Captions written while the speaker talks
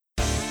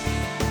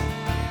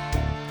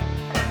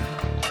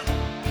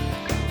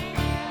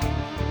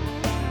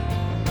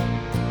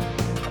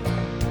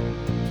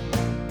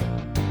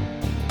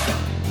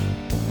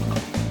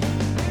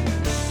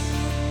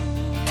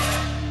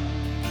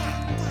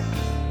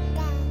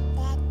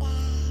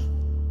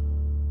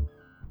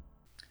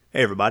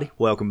Hey everybody,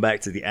 welcome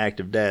back to the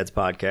Active Dads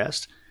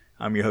podcast.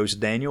 I'm your host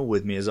Daniel.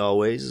 With me as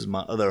always is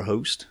my other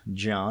host,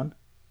 John.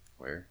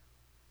 Where?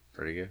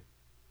 Pretty good.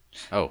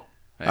 Oh.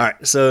 Hey.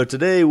 Alright, so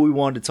today we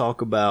wanted to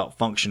talk about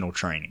functional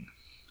training.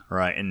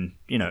 Right, and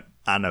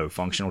I know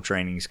functional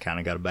training's kind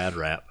of got a bad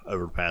rap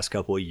over the past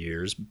couple of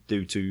years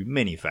due to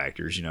many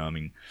factors, you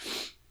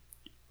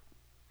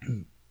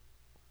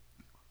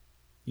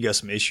got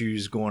some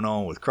issues going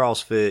on with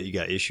CrossFit, you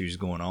got issues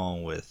going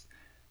on with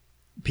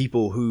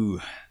people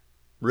who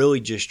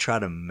really just try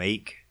to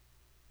make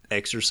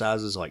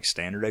exercises like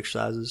standard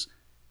exercises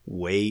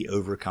way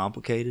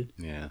overcomplicated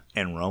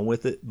and run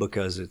with it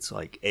because it's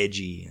like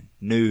edgy and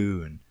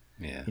new and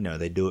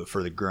they do it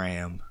for the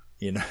gram,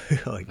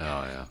 like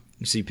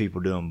you see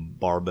people doing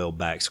barbell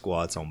back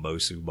squats on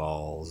Bosu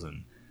balls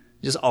and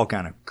just all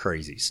kind of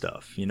crazy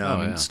stuff,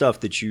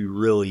 stuff that you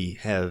really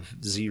have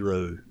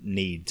zero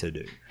need to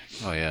do.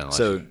 Oh yeah, unless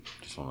you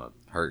just want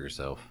to hurt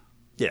yourself.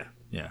 Yeah.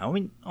 I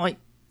mean,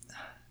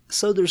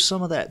 so there's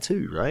some of that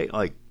too, right?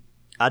 Like,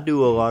 I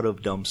do a lot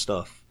of dumb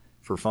stuff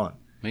for fun.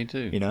 Me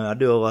too. I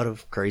do a lot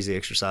of crazy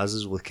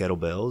exercises with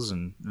kettlebells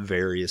and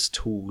various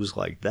tools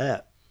like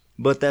that.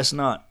 But that's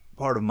not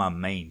part of my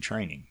main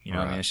training.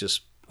 I mean, it's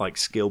just like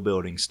skill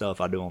building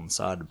stuff I do on the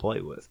side to play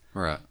with.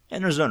 Right.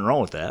 And there's nothing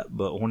wrong with that.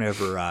 But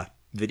whenever I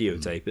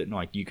videotape it, and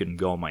like you can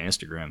go on my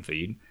Instagram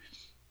feed,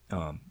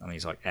 I think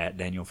it's like at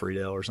Daniel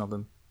Friedel or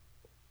something,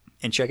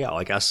 and check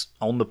out,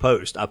 on the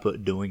post, I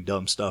put doing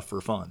dumb stuff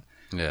for fun.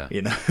 Yeah.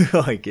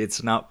 Like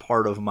it's not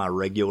part of my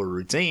regular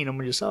routine. I'm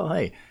just,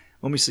 hey,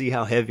 let me see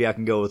how heavy I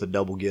can go with a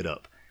double get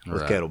up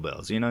with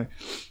kettlebells,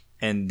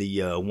 and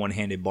the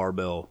one-handed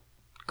barbell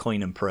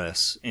clean and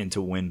press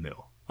into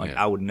windmill.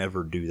 I would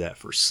never do that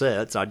for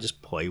sets. I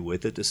just play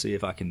with it to see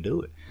if I can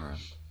do it. Right.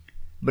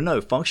 But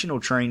no, functional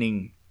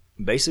training,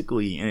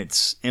 basically in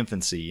its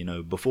infancy,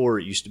 before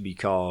it used to be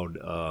called,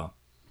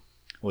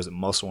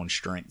 muscle and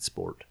strength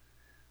sport.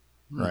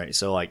 Right.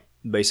 So like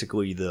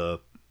basically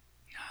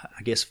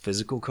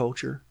physical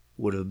culture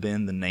would have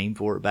been the name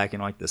for it back in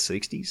like the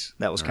 60s.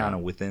 That was kind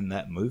of within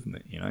that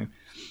movement,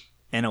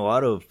 And a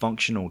lot of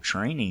functional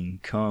training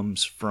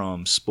comes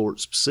from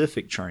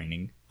sport-specific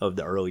training of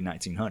the early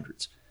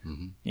 1900s.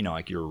 Mm-hmm.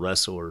 Like your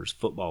wrestlers,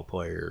 football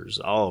players,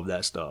 all of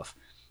that stuff.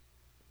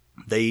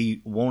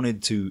 They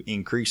wanted to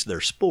increase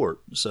their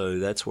sport. So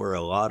that's where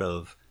a lot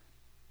of,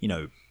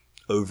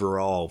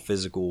 overall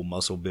physical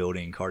muscle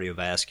building,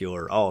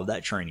 cardiovascular, all of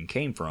that training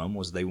came from,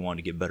 was they wanted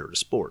to get better at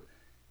sport.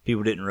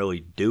 People didn't really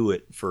do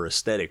it for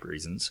aesthetic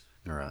reasons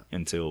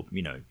until,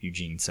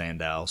 Eugene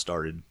Sandow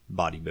started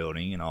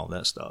bodybuilding and all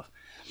that stuff.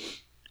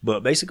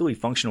 But basically,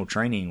 functional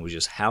training was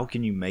just how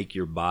can you make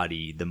your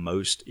body the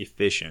most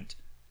efficient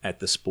at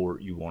the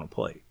sport you want to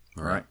play,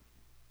 right?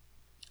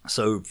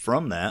 So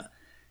from that,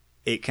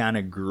 it kind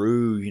of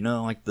grew,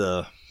 like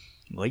the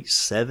late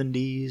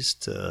 70s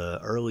to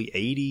early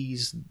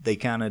 80s, they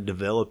kind of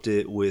developed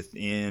it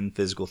within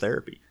physical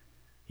therapy.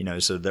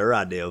 So their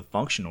idea of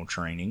functional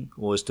training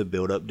was to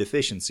build up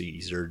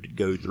deficiencies or to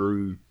go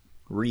through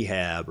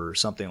rehab or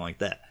something like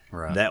that.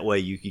 Right. That way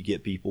you could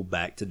get people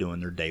back to doing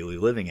their daily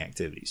living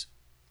activities.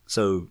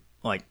 So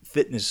like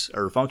fitness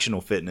or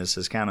functional fitness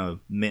has kind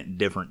of meant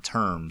different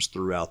terms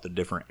throughout the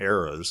different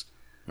eras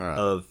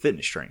of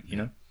fitness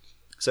training,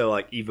 So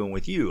like even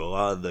with you, a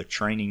lot of the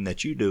training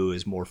that you do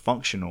is more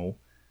functional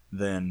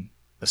than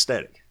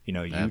aesthetic.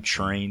 You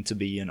train to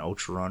be an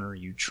ultra runner,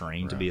 you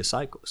train to be a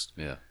cyclist.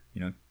 Yeah.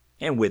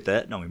 And with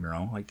that, don't get me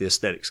wrong, like the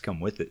aesthetics come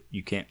with it.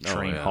 You can't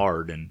train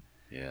hard and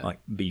like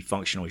be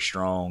functionally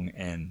strong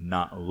and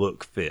not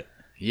look fit.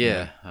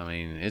 Yeah, I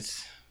mean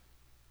it's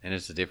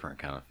a different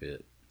kind of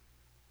fit,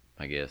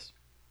 I guess,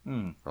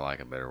 for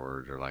lack of better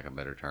words or lack of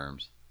better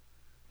terms.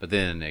 But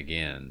then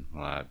again,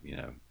 when I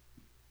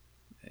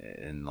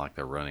in like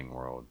the running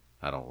world,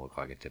 I don't look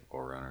like a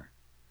typical runner.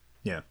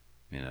 Yeah.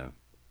 Yeah,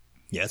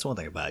 that's one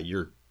thing about it.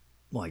 You're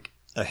like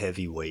a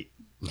heavyweight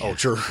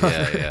ultra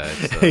runner.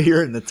 Yeah.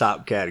 You're in the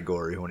top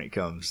category when it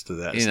comes to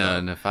that stuff.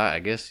 And if I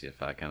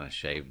kind of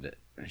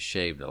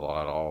shaved a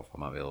lot off, I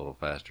might be a little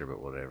faster,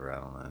 but whatever, I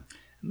don't know.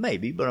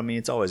 Maybe, but I mean,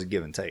 it's always a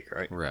give and take,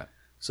 right? Right.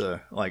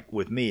 So, like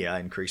with me, I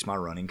increased my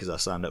running because I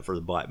signed up for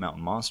the Black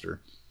Mountain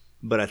Monster.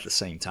 But at the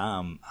same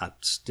time, I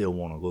still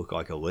want to look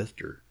like a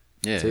lifter.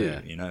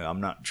 Too. I'm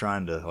not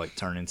trying to like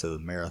turn into the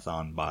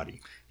marathon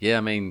body. Yeah,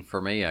 I mean,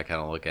 for me, I kind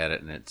of look at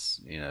it and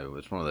it's,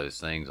 it's one of those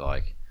things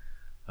like,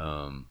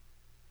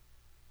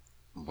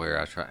 where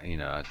I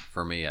try,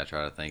 for me, I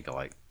try to think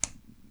like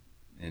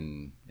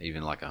in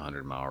even like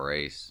 100-mile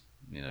race,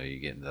 you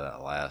get into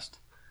that last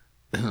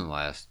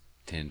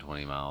 10,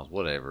 20 miles,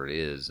 whatever it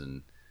is.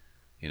 And,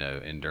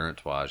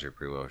 endurance wise, you're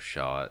pretty well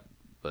shot,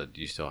 but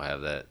you still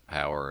have that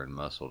power and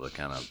muscle to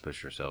kind of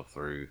push yourself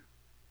through,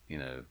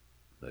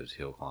 those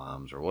hill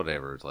climbs or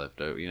whatever is left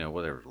over,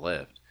 whatever's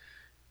left.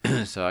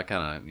 So I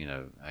kind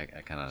of, I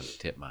kind of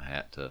tip my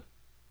hat to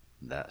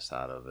that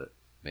side of it,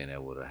 being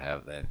able to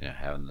have that,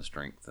 having the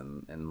strength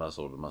and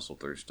muscle to muscle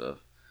through stuff,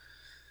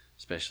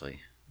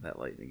 especially that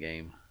late in the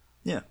game.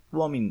 Yeah.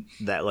 Well, I mean,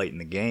 that late in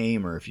the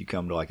game, or if you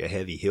come to like a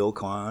heavy hill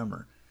climb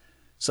or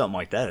something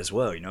like that as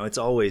well. It's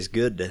always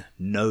good to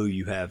know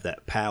you have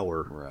that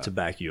power to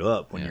back you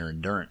up when your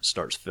endurance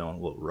starts feeling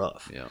a little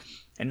rough. Yeah.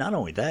 And not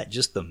only that,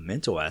 just the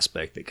mental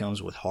aspect that comes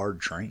with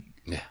hard training.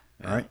 Yeah.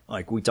 Right?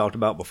 Like we talked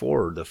about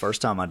before, the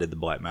first time I did the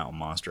Black Mountain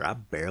Monster, I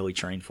barely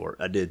trained for it.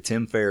 I did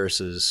Tim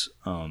Ferriss's,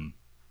 it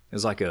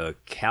was like a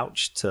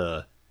couch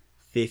to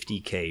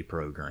 50K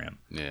program.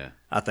 Yeah.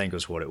 I think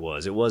was what it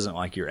was. It wasn't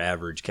like your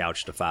average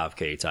couch to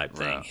 5K type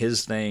thing. Right.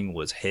 His thing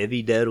was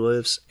heavy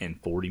deadlifts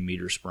and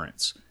 40-meter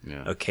sprints,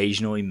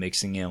 occasionally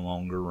mixing in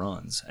longer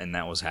runs. And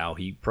that was how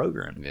he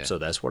programmed. Yeah. So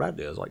that's what I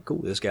did. I was like,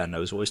 cool, this guy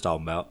knows what he's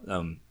talking about.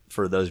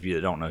 For those of you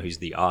that don't know, he's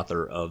the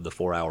author of The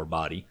 4-Hour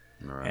Body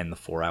and The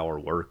 4-Hour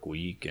Work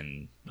Week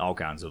and all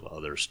kinds of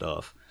other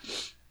stuff.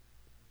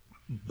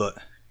 But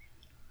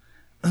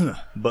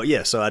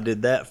yeah, so I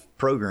did that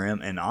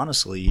program, and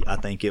honestly, I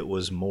think it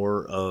was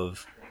more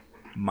of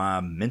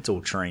my mental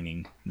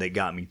training that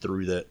got me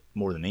through that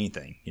more than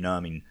anything.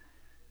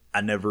 I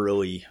never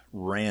really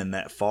ran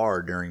that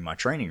far during my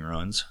training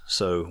runs,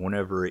 so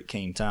whenever it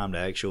came time to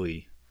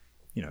actually,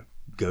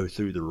 go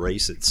through the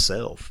race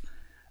itself,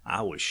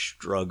 I was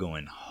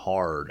struggling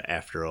hard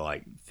after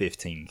like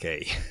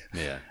 15K.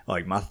 Yeah.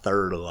 Like my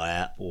third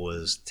lap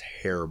was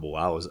terrible.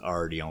 I was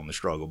already on the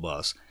struggle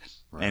bus.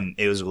 Right. And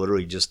it was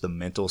literally just the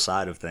mental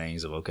side of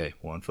things of, okay,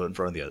 one foot in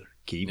front of the other.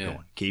 Keep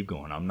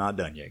going. I'm not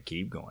done yet.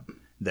 Keep going.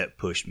 That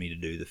pushed me to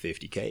do the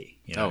 50K.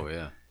 Oh,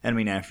 yeah.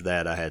 And after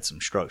that, I had some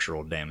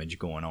structural damage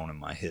going on in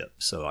my hip,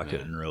 so I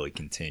couldn't really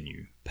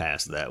continue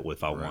past that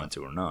if I wanted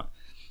to or not.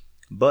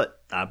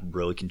 But I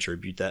really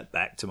contribute that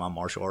back to my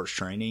martial arts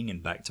training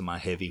and back to my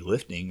heavy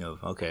lifting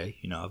of, okay,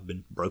 I've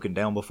been broken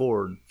down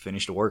before and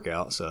finished a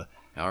workout, so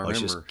let's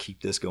just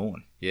keep this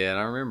going. Yeah, and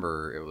I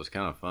remember it was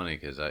kind of funny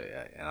because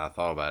I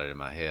thought about it in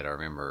my head. I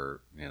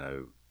remember,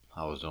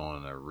 I was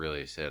doing a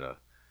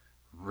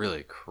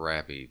really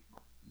crappy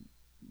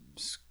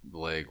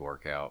leg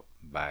workout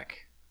back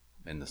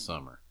in the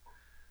summer,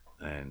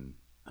 and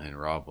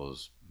Rob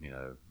was,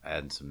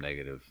 adding some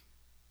negative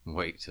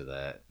weight to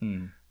that.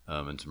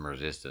 And some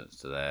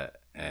resistance to that,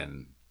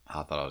 and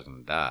I thought I was going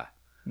to die,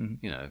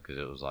 because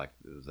it was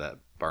that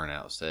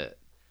burnout set.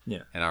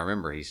 Yeah. And I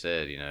remember he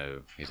said,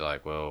 he's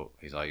like, you'll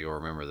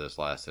remember this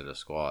last set of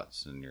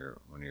squats, and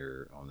when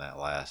you're on that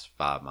last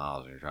 5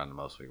 miles and you're trying to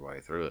muscle your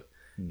way through it.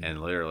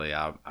 And literally,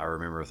 I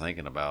remember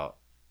thinking about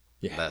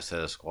that set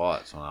of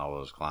squats when I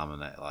was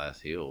climbing that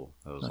last hill.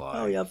 It was like,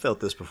 oh yeah, I've felt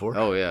this before.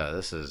 Oh yeah,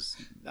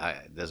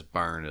 this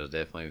burn is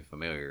definitely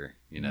familiar.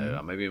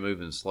 I may be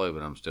moving slow,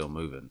 but I'm still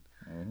moving.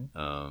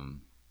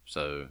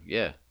 So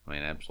yeah,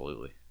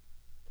 absolutely.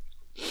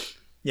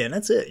 Yeah, and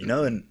that's it,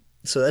 and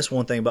so that's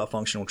one thing about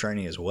functional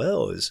training as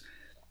well is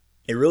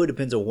it really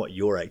depends on what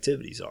your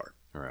activities are.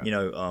 Right.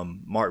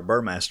 Mark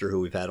Burmaster,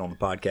 who we've had on the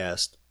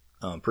podcast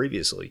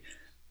previously,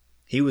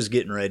 he was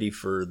getting ready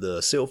for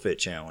the SEAL Fit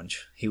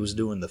Challenge. He was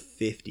doing the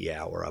 50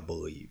 hour, I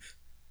believe.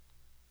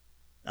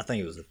 I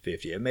think it was the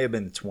 50. It may have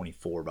been the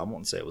 24, but I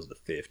won't say it was the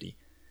 50.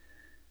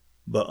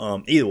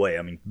 But either way,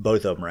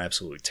 both of them are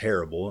absolutely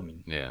terrible.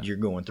 You're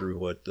going through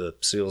what the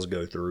SEALs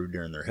go through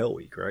during their Hell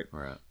Week, right?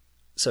 Right.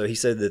 So he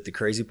said that the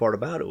crazy part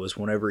about it was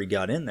whenever he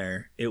got in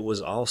there, it was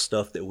all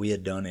stuff that we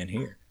had done in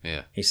here.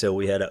 Yeah. He said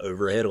we had an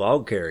overhead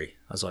log carry.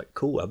 I was like,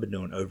 cool, I've been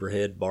doing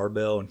overhead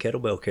barbell and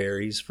kettlebell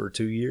carries for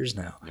 2 years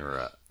now.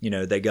 You're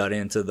right. They got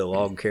into the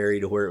log carry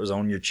to where it was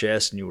on your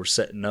chest and you were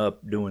setting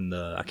up doing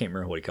the, I can't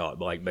remember what he called it,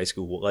 but like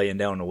basically laying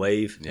down the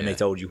wave, and they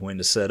told you when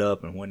to set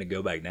up and when to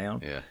go back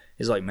down. Yeah.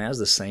 He's like, man, it's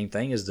the same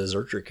thing as the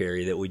Zercher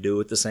carry that we do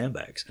with the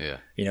sandbags.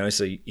 Yeah.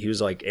 So he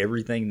was like,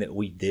 everything that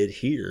we did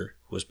here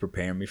was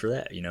preparing me for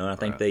that. And I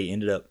think they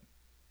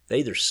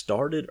either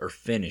started or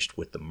finished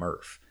with the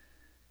Murph.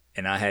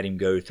 And I had him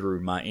go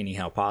through my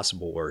Anyhow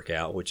Possible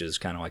workout, which is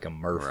kind of like a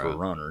Murph for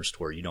runners, to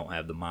where you don't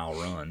have the mile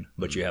run,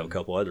 but you have a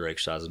couple other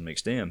exercises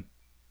mixed in.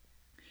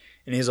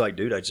 And he's like,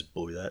 dude, I just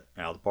blew that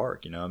out of the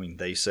park.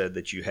 They said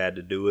that you had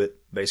to do it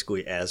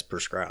basically as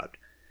prescribed.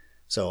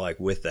 So, like,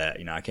 with that,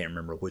 I can't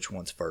remember which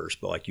one's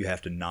first, but, like, you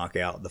have to knock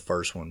out the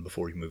first one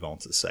before you move on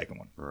to the second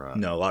one.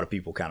 Right. A lot of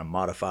people kind of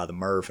modify the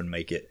Murph and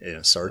make it in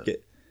a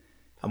circuit.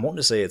 I'm wanting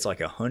to say it's like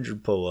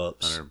 100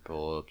 pull-ups. 100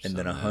 pull-ups. And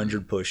then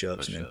 100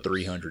 push-ups and then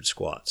 300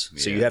 squats.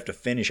 Yeah. So you have to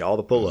finish all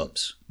the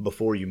pull-ups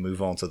before you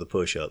move on to the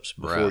push-ups,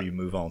 before you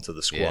move on to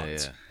the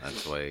squats. Yeah.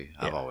 That's the way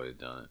I've always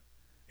done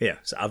it. Yeah,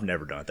 so I've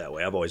never done it that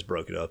way. I've always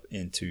broke it up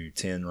into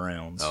 10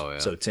 rounds. Oh, yeah.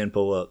 So 10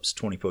 pull-ups,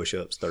 20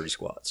 push-ups, 30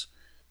 squats.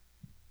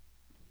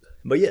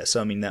 But yes,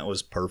 that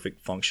was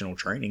perfect functional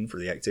training for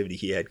the activity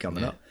he had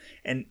coming up.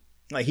 And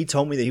like he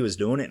told me that he was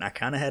doing it, and I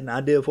kind of had an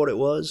idea of what it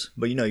was,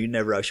 but you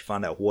never actually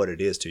find out what it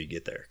is till you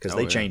get there, because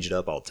they change it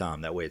up all the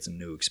time. That way it's a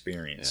new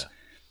experience.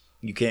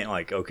 Yeah. You can't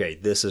like, okay,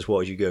 this is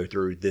what you go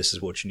through, this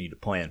is what you need to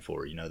plan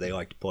for. They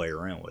like to play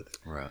around with it.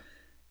 Right.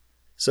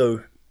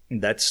 So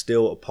that's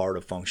still a part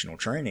of functional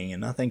training,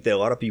 and I think that a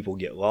lot of people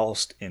get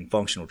lost in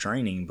functional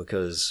training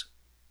because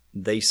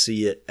they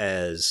see it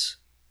as,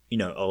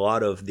 a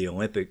lot of the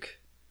Olympic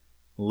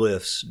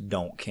lifts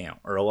don't count,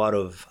 or a lot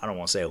of, I don't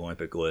want to say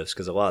Olympic lifts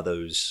because a lot of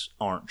those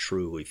aren't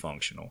truly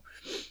functional,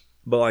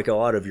 But like a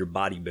lot of your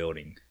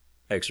bodybuilding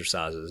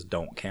exercises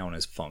don't count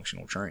as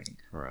functional training.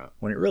 Right.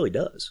 When it really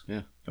does.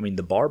 Yeah. I mean,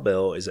 the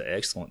barbell is an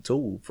excellent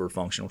tool for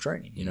functional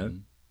training, you know.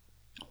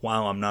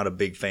 While I'm not a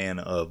big fan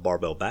of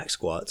barbell back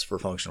squats for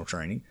functional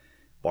training,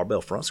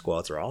 barbell front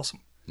squats are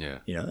awesome. Yeah.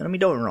 You know, and I mean,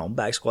 don't get me wrong,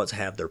 back squats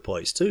have their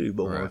place too,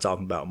 but when Right. we're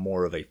talking about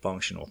more of a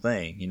functional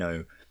thing, you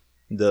know,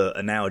 the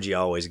analogy I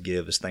always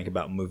give is think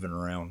about moving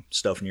around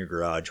stuff in your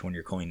garage when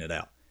you're cleaning it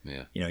out.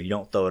 Yeah. You know, you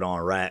don't throw it on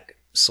a rack,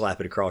 slap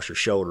it across your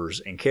shoulders,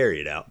 and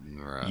carry it out.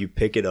 Right. You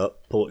pick it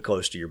up, pull it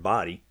close to your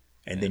body,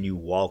 and then you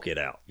walk it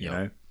out, you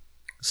know?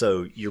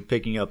 So you're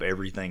picking up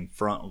everything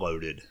front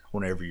loaded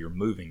whenever you're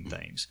moving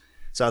things.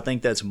 So I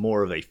think that's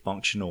more of a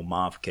functional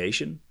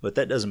modification, but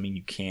that doesn't mean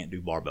you can't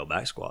do barbell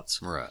back squats.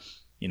 Right.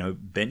 You know,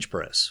 bench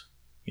press.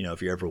 You know,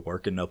 if you're ever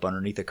working up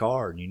underneath a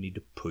car and you need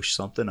to push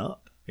something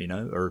up, you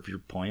know, or if you're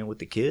playing with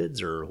the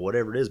kids or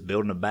whatever it is,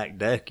 building a back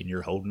deck and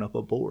you're holding up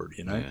a board,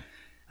 you know. Yeah.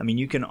 I mean,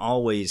 you can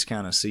always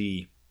kind of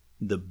see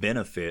the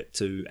benefit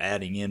to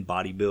adding in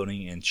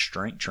bodybuilding and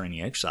strength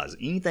training exercises.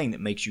 Anything that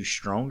makes you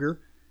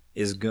stronger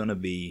is going to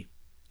be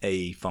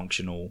a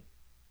functional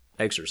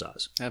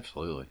exercise.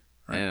 Absolutely.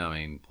 Right. And I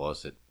mean,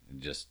 plus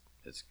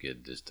it's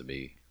good just to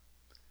be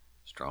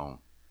strong.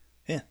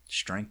 Yeah,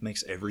 strength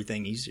makes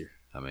everything easier.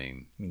 I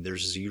mean,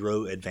 there's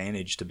zero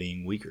advantage to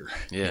being weaker.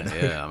 Yeah, you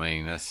know? yeah.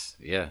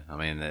 I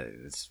mean,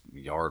 it's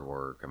yard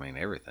work. I mean,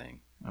 everything.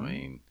 I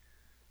mean,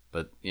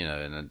 but you know,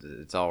 and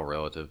it's all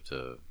relative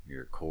to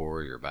your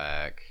core, your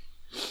back.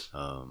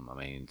 I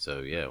mean, so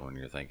yeah, when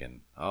you're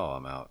thinking, oh,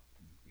 I'm out,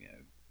 you know,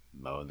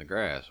 mowing the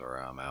grass, or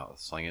I'm out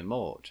slinging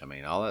mulch. I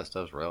mean, all that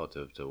stuff's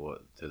relative to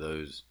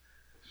those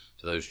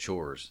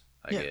chores,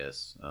 I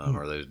guess,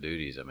 or those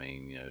duties. I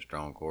mean, you know,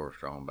 strong core,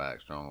 strong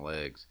back, strong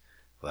legs.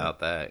 Without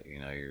that, you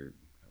know,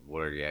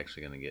 what are you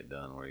actually going to get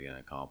done? What are you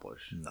going to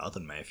accomplish?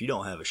 Nothing, man. If you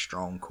don't have a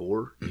strong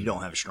core, you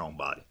don't have a strong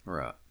body.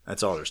 Right.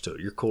 That's all there's to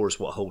it. Your core is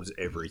what holds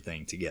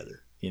everything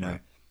together, you know?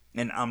 Right.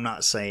 And I'm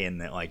not saying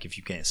that, like, if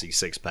you can't see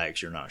six packs,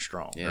 you're not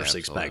strong. Yeah, or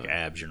six-pack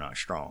abs, you're not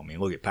strong. I mean,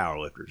 look at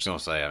powerlifters. I was going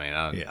to say,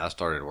 I mean, I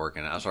started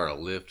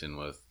lifting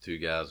with two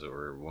guys that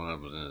were, one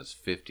of them was in his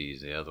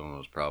 50s, the other one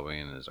was probably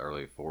in his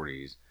early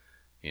 40s,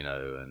 you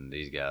know, and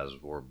these guys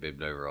wore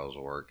bibbed overalls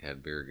to work,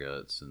 had beer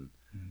guts,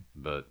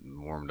 but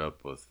warmed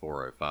up with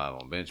 405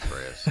 on bench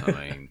press. I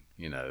mean,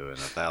 you know, and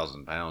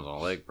 1,000 pounds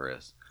on leg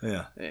press.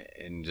 Yeah.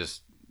 And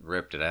just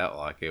ripped it out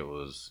like it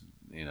was,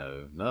 you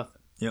know,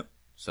 nothing. Yep.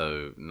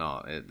 So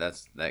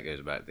that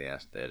goes back to the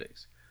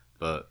aesthetics.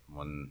 But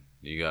when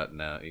you got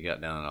down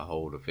in a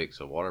hole to fix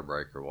a water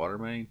break or water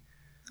main,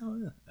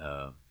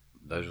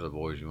 those are the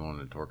boys you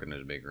wanted torquing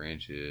those big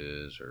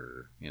wrenches,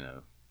 or, you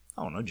know.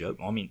 Oh, no joke.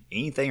 I mean,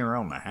 anything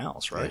around the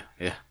house, right?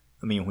 Yeah.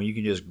 I mean, when you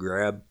can just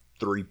grab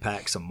 3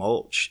 packs of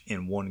mulch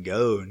in one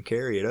go and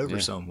carry it over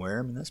somewhere,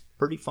 I mean, that's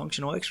pretty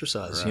functional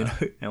exercise, you know?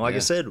 And like I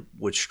said,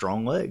 with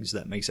strong legs,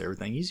 that makes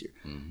everything easier.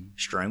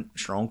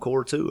 Strong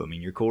core, too. I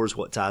mean, your core is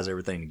what ties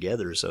everything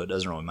together, so it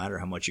doesn't really matter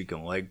how much you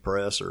can leg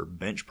press or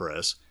bench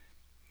press.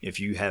 If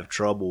you have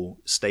trouble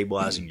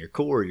stabilizing your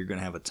core, you're going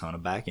to have a ton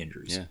of back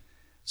injuries. Yeah.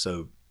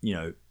 So, you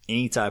know,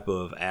 any type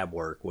of ab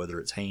work, whether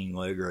it's hanging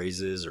leg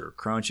raises or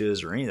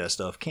crunches or any of that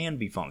stuff, can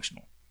be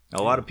functional.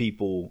 A lot of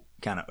people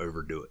kind of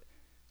overdo it.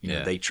 You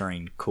know, they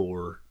train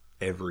core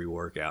every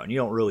workout, and you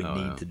don't really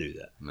need to do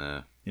that.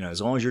 No. You know,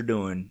 as long as you're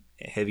doing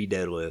heavy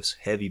deadlifts,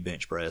 heavy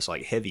bench press,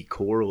 like heavy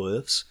core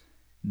lifts,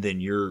 then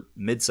your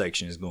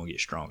midsection is going to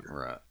get stronger.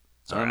 Right.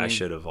 Sorry, I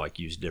should have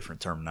used different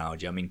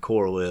terminology. I mean,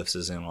 core lifts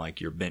is in like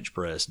your bench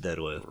press,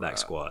 deadlift, back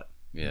squat,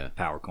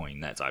 power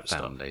clean, that type of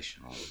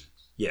foundational stuff.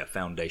 Yeah,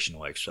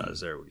 foundational exercise.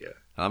 There we go.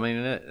 I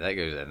mean, that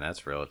goes, and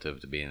that's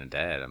relative to being a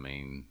dad. I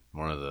mean,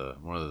 one of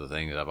the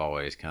things I've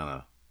always kind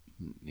of,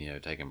 you know,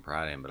 taking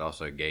pride in, but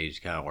also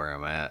gauge kind of where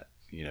I'm at,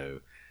 you know,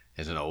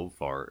 as an old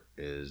fart,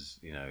 is,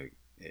 you know,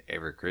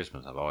 every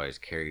Christmas I've always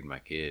carried my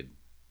kid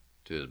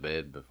to his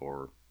bed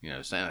before, you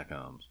know, Santa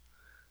comes.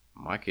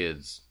 My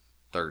kid's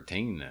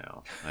 13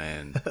 now,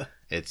 and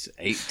it's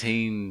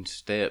 18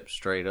 steps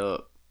straight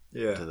up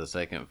to the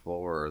second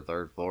floor or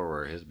third floor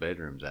where his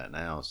bedroom's at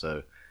now.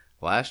 So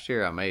last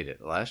year I made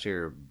it. Last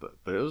year, but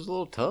it was a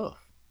little tough,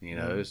 you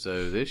know.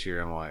 So this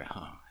year I'm like,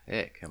 oh,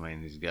 heck, I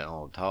mean, he's gotten a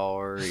little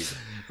taller.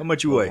 How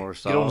much you weigh?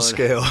 Get on the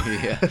scale.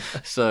 Yeah.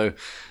 So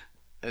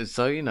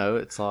you know,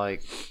 it's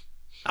like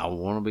I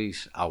want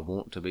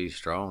to be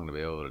strong to be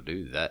able to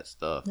do that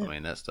stuff. Yeah. I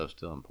mean, that stuff's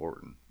still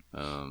important.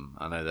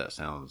 I know that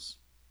sounds,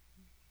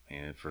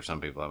 and for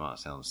some people that might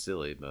sound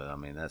silly, but I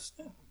mean that's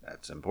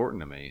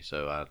important to me.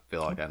 So I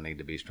feel like I need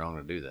to be strong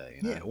to do that.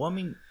 You know? Yeah. Well, I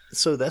mean,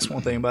 so that's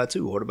one thing about it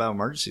too. What about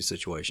emergency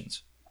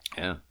situations?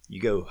 Yeah.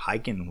 You go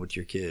hiking with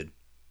your kid,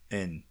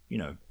 and you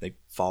know they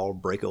fall,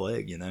 break a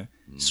leg. You know,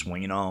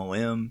 swinging on a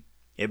limb,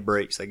 it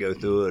breaks. They go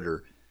through it,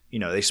 or you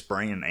know they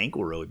sprain an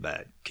ankle really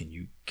bad. Can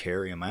you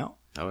carry them out?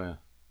 Oh yeah.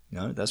 You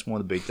know, that's one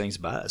of the big things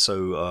about it.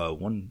 So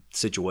one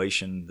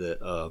situation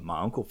that my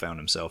uncle found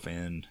himself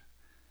in,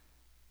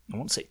 I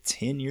want to say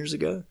 10 years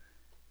ago,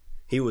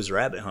 he was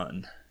rabbit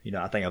hunting. You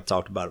know, I think I've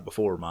talked about it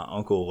before. My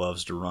uncle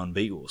loves to run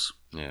beagles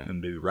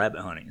and do rabbit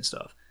hunting and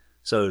stuff.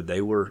 So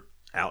they were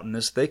out in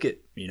this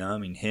thicket, you know. I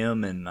mean,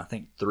 him and I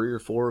think 3 or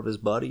 4 of his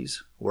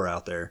buddies were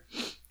out there.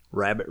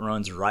 Rabbit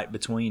runs right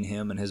between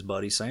him and his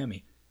buddy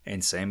Sammy.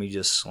 And Sammy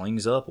just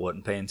slings up,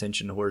 wasn't paying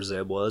attention to where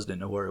Zeb was, didn't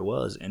know where he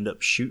was, ended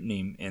up shooting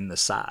him in the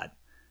side.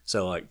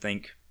 So, like,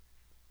 think,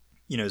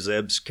 you know,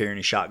 Zeb's carrying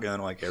a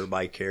shotgun like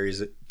everybody carries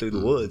it through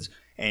the woods,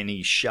 and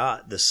he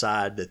shot the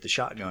side that the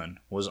shotgun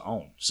was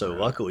on. So,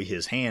 luckily,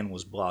 his hand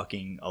was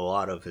blocking a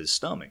lot of his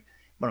stomach.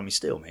 But, I mean,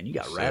 still, man, you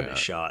got rabbit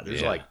shot.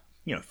 There's like,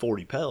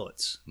 40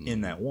 pellets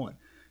in that one.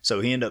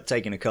 So, he ended up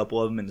taking a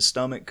couple of them in the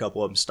stomach, a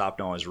couple of them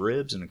stopped on his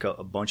ribs, and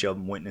a bunch of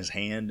them went in his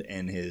hand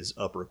and his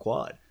upper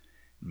quad.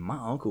 My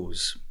uncle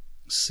was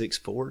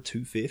 6'4",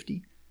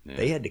 250. Yeah.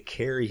 They had to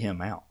carry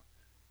him out.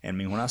 And I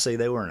mean, when I say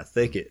they were in a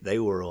thicket, they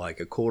were like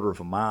a quarter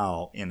of a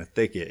mile in a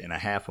thicket and a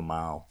half a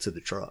mile to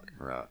the truck.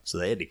 Right. So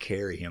they had to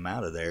carry him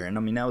out of there. And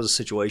I mean, that was a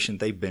situation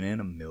they've been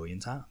in a million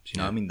times.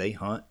 You know, I mean, they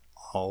hunt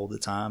all the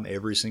time,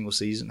 every single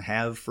season,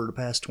 have for the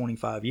past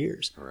 25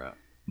 years. Right.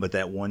 But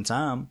that one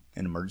time,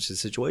 an emergency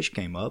situation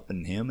came up,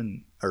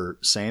 and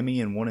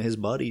Sammy and one of his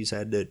buddies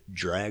had to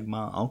drag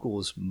my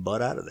uncle's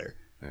butt out of there.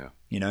 Yeah.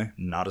 You know,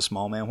 not a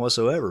small man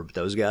whatsoever, but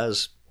those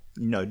guys,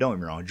 you know, don't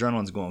get me wrong,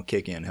 adrenaline's going to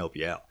kick in and help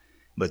you out.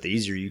 But the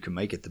easier you can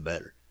make it, the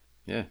better.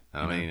 Yeah.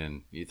 I mean,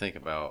 and you think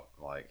about,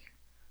 like,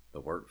 the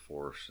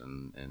workforce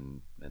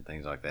and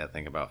things like that.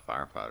 Think about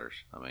firefighters.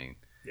 I mean,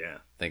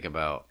 think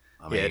about,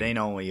 it ain't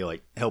only,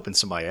 like, helping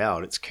somebody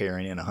out. It's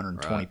carrying in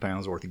 120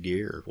 pounds worth of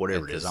gear or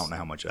whatever it is. I don't know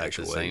how much it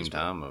actually weighs. At the same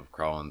time of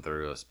crawling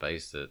through a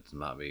space that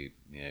might be,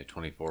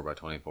 24 by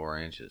 24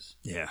 inches.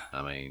 Yeah.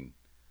 I mean...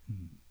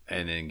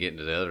 And then getting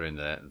to the other end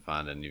of that and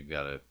finding you've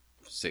got a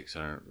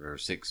 600 or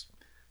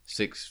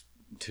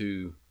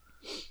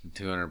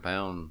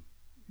 200-pound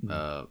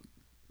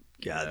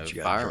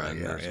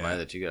fireman or somebody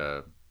that you got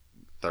to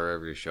throw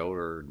over your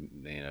shoulder,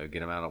 get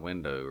them out a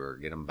window or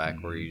get them back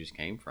where you just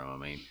came from. I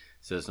mean,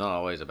 so it's not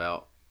always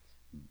about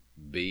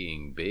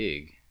being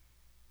big,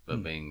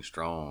 but being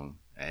strong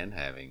and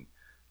having,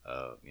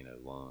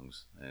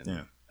 lungs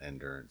and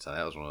endurance. And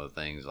that was one of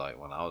the things, like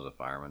when I was a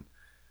fireman,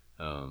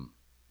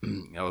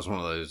 I was one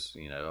of those,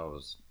 I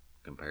was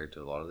compared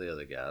to a lot of the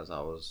other guys. I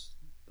was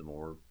the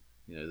more,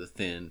 the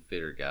thin,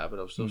 fitter guy, but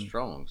I was still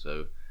strong.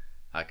 So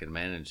I could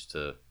manage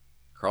to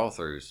crawl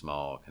through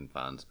small,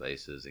 confined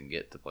spaces and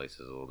get to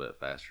places a little bit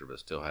faster, but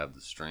still have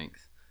the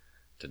strength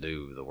to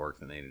do the work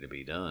that needed to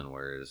be done.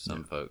 Whereas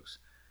some folks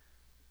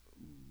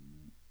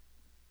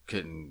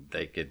when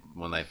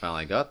they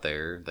finally got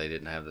there, they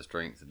didn't have the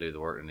strength to do the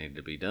work that needed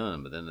to be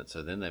done. But then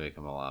they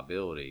become a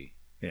liability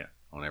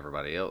on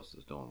everybody else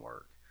that's doing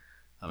work.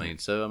 I mean,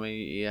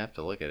 you have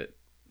to look at it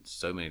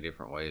so many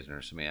different ways, and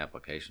there's so many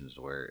applications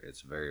to where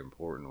it's very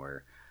important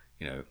where,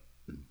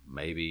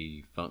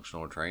 maybe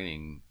functional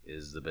training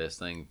is the best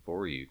thing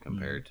for you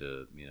compared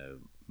to,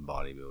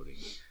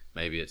 bodybuilding.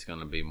 Maybe it's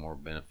going to be more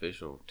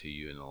beneficial to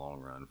you in the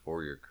long run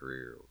for your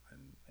career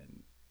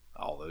and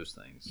all those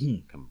things.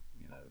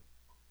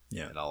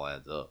 It all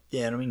adds up.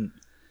 Yeah, and I mean,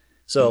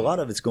 so a lot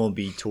of it's going to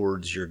be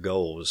towards your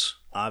goals,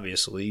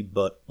 obviously,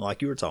 but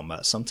like you were talking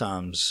about,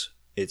 sometimes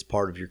it's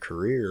part of your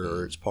career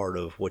or it's part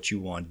of what you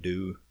want to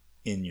do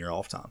in your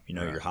off time,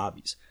 your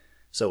hobbies.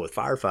 So with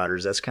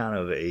firefighters, that's kind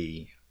of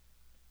a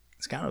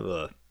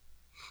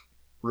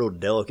real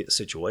delicate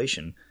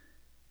situation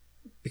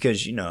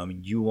because,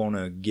 you want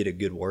to get a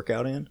good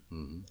workout in,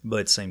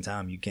 but at the same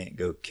time, you can't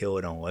go kill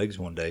it on legs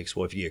one day. Because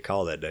what if you get a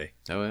call that day?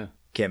 Oh, yeah.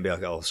 Can't be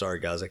like, oh, sorry,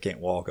 guys, I can't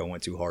walk. I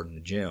went too hard in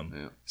the gym.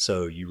 Yeah.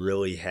 So you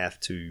really have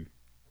to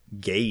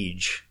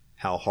gauge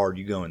how hard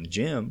you go in the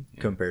gym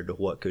compared to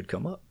what could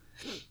come up.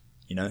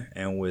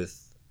 And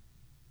with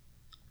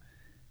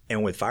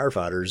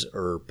firefighters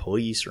or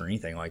police or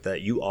anything like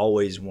that, you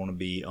always want to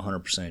be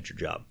 100% at your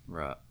job.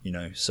 Right.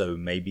 So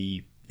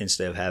maybe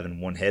instead of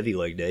having one heavy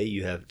leg day,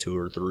 you have 2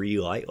 or 3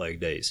 light leg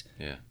days.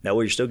 Yeah. That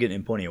way you're still getting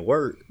in plenty of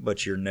work,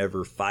 but you're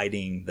never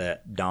fighting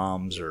that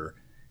DOMS or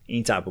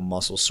any type of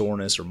muscle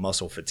soreness or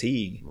muscle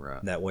fatigue.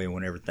 Right. That way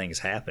whenever things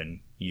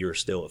happen, you're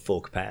still at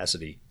full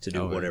capacity to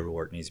do whatever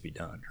work needs to be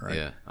done. Right.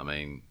 Yeah. I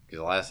mean, because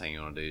the last thing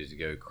you want to do is to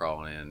go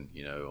crawling in,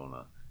 on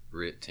a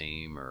RIT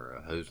team or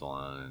a hose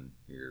line, and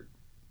you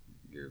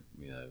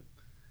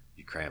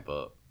cramp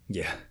up.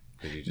 Yeah.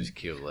 Because you just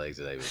killed legs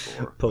the day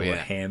before. Pull a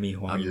hammy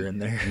while you're in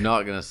there. I'm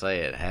not going to say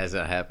it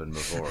hasn't happened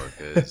before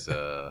because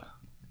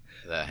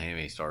that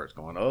hammy starts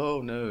going, oh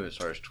no, it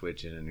starts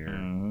twitching and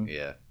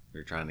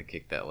you're trying to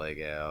kick that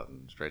leg out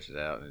and stretch it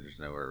out and there's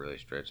nowhere to really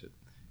stretch it.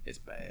 It's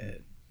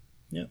bad.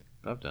 Yeah.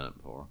 But I've done it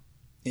before.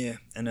 Yeah.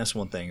 And that's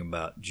one thing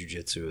about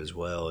jiu-jitsu as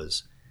well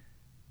is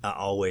I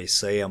always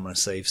say I'm going to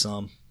save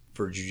some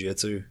for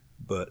jiu-jitsu,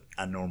 but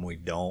I normally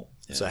don't.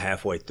 Yeah. So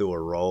halfway through a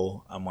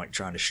roll, I'm like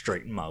trying to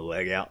straighten my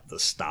leg out to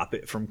stop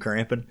it from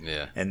cramping.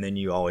 Yeah. And then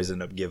you always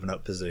end up giving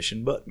up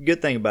position. But the good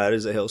thing about it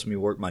is it helps me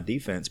work my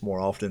defense more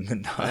often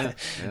than not.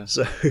 Yeah.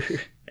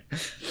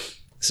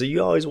 So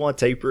you always want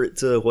to taper it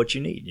to what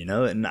you need,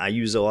 And I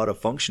use a lot of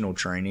functional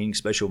training,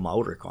 especially with my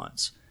older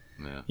clients.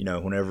 Yeah.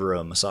 Whenever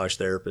a massage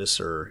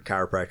therapist or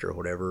chiropractor or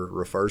whatever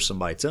refers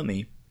somebody to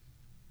me,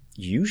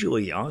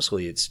 usually,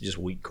 honestly, it's just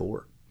weak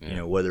core. Yeah. You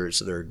know, whether it's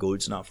their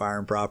glutes not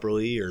firing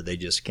properly or they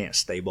just can't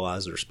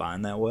stabilize their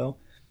spine that well.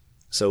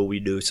 So we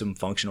do some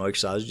functional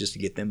exercises just to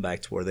get them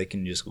back to where they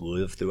can just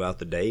live throughout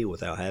the day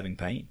without having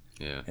pain.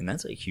 Yeah. And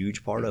that's a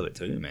huge part of it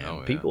too, man. Oh,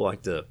 yeah. People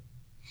like to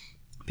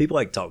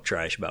talk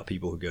trash about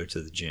people who go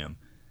to the gym.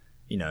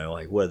 You know,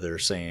 like whether they're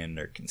saying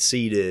they're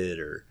conceited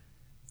or,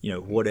 you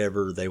know,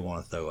 whatever they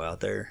want to throw out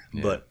there.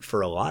 Yeah. But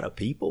for a lot of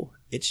people,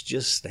 it's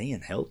just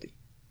staying healthy.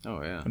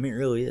 Oh, yeah. I mean, it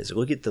really is.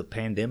 Look at the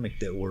pandemic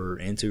that we're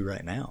into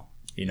right now.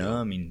 You know,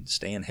 I mean,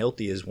 staying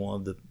healthy is one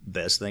of the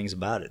best things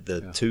about it.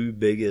 The two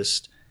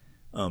biggest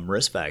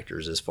risk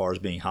factors as far as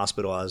being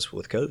hospitalized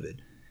with COVID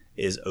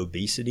is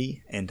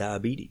obesity and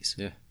diabetes.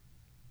 Yeah.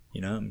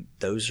 You know,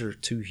 those are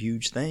two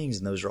huge things,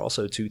 and those are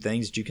also two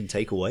things that you can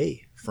take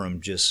away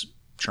from just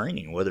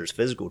training, whether it's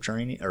physical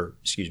training or,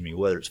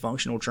 whether it's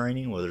functional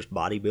training, whether it's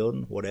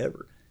bodybuilding,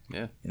 whatever.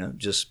 Yeah. You know,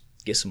 just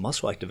get some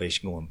muscle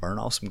activation going, burn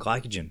off some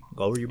glycogen,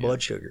 lower your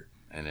blood sugar.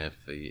 And if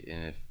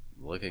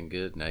looking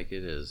good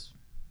naked is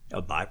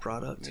a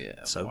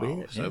byproduct, so be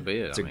it. So be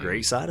it. It's a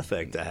great side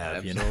effect to have.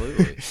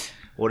 Absolutely. You know?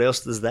 What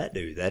else does that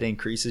do? That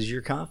increases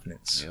your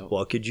confidence. Yep.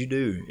 What could you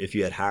do if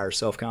you had higher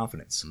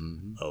self-confidence?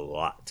 Mm-hmm. A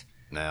lot.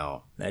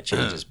 Now that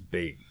changes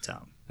big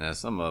time. Now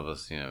some of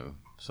us, you know,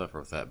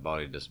 suffer with that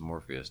body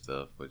dysmorphia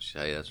stuff, which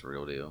hey, that's a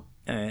real deal.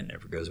 And it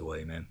never goes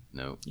away, man.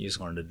 No, you just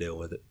learn to deal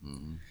with it.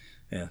 Mm-hmm.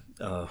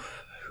 Yeah.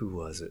 Who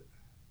was it?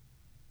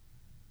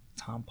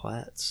 Tom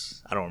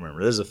Platz? I don't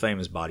remember. There's a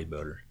famous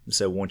bodybuilder.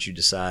 So once you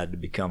decide to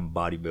become a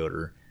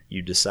bodybuilder,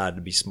 you decide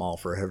to be small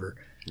forever.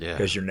 Yeah.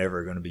 Because you're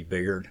never going to be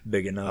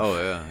big enough. Oh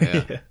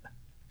yeah.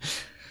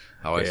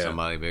 Always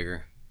somebody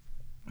bigger.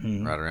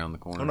 Mm-hmm. Right around the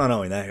corner. Well, not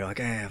only that, you're like,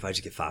 if I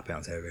just get 5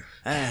 pounds heavier,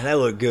 that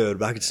looked good,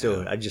 but I could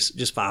still, I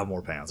just 5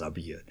 more pounds, I'll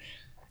be good.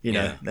 You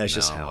know, that's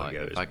just how it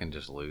goes. If I can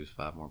just lose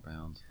 5 more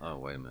pounds, oh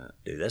wait a minute,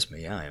 dude, that's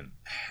me. I am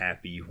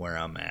happy where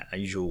I'm at. I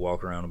usually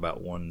walk around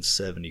about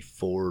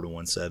 174 to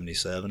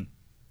 177.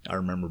 I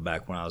remember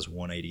back when I was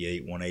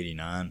 188,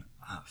 189,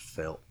 I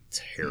felt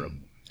terrible.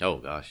 Oh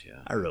gosh,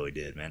 yeah, I really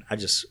did, man.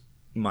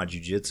 My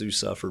jiu-jitsu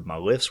suffered. My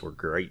lifts were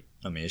great.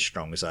 I mean, it's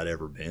strongest I'd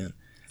ever been.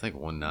 I think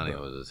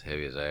 190 was as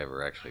heavy as I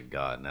ever actually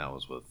got, and that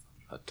was with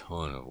a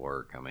ton of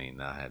work. I mean,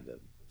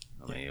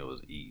 it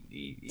was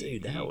eat.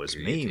 Dude, that was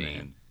me,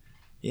 man.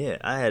 Yeah,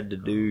 I had to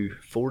do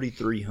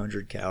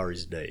 4,300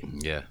 calories a day.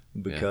 Yeah.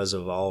 Because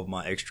of all of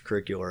my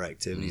extracurricular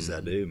activities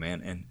I do,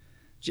 man. And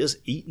just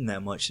eating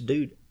that much,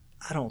 dude,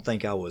 I don't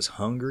think I was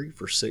hungry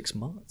for 6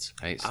 months.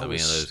 I ate so many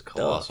of those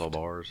Colossal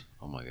bars.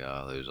 Oh, my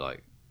God. Those,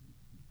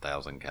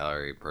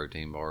 1,000-calorie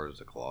protein bars,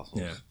 the Colossals.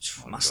 Yeah,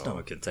 my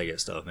stomach can take that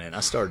stuff, man.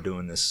 I started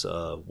doing this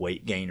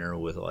weight gainer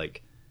with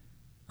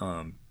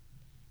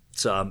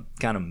so I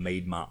kind of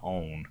made my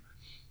own,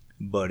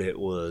 but it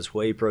was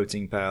whey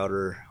protein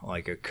powder,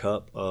 like a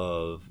cup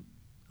of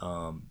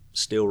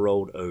steel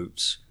rolled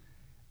oats,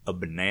 a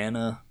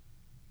banana.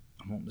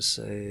 I want to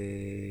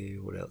say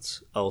what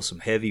else? Oh,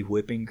 some heavy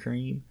whipping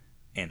cream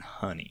and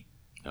honey.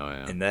 Oh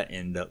yeah, and that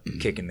ended up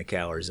kicking the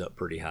calories up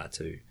pretty high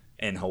too.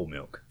 And whole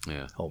milk.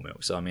 Yeah. Whole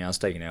milk. So, I mean, I was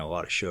taking out a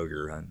lot of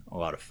sugar and a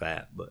lot of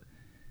fat, but,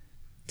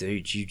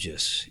 dude,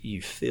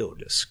 you feel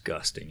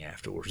disgusting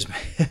afterwards,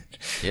 man.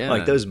 Yeah.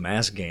 Like those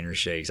mass gainer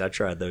shakes, I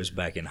tried those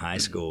back in high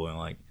school,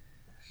 and,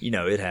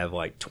 it'd have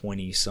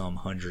 20-some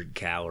hundred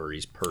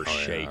calories per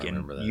shake,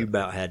 and you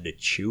about had to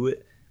chew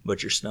it,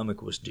 but your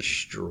stomach was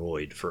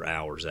destroyed for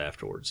hours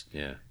afterwards.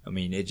 Yeah. I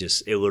mean, it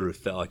literally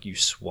felt like you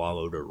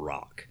swallowed a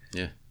rock.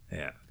 Yeah.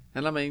 Yeah.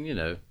 And, I mean,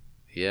 I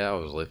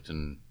was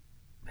lifting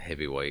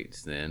heavy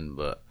weights then,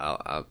 but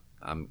I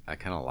kind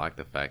of like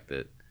the fact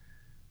that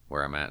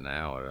where I'm at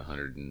now at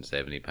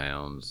 170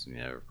 pounds,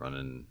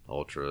 running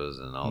ultras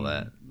and all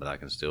that, but I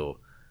can still,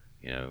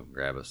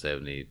 grab a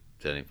 70,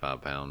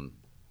 75 pound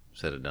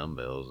set of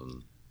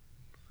dumbbells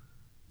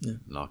and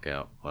knock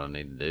out what I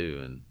need to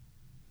do, and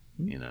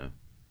yeah,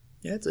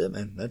 that's it,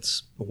 man.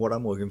 That's what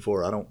I'm looking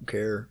for. I don't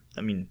care.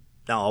 I mean,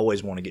 I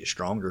always want to get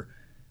stronger,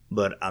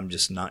 but I'm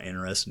just not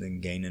interested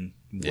in gaining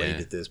weight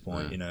at this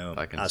point.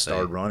 I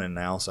started running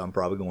now, so I'm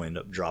probably going to end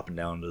up dropping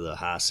down to the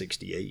high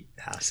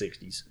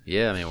 60s.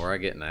 Yeah, I mean, where I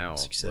get now,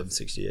 67,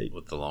 68.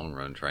 With the long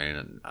run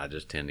training, I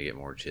just tend to get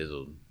more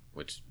chiseled,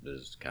 which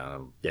is kind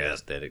of the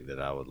aesthetic that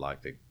I would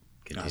like to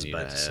continue to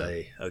have. I was about to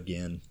say,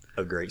 again,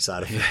 a great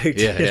side effect.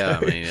 Yeah,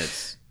 I mean,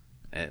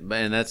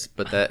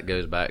 but that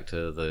goes back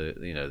to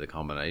the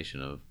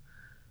combination of,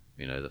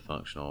 the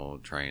functional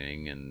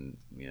training and,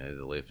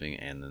 the lifting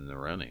and then the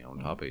running on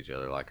top of each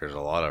other. Like, there's a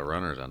lot of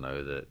runners I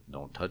know that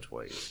don't touch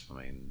weights. I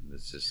mean,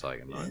 it's just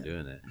like, I'm not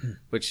doing that.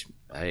 Which,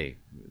 hey,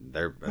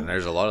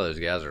 there's a lot of those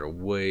guys that are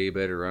way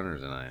better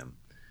runners than I am.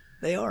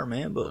 They are,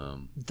 man, but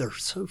they're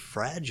so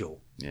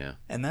fragile. Yeah.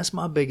 And that's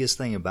my biggest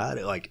thing about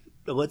it. Like,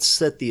 let's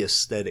set the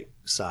aesthetic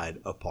side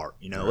apart.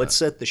 Right. Let's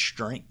set the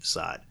strength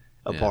side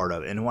apart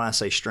of it. And when I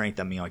say strength,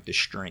 I mean like the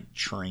strength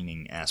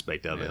training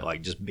aspect of it,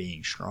 like just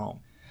being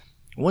strong.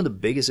 One of the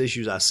biggest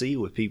issues I see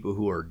with people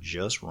who are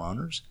just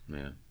runners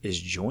is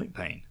joint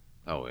pain.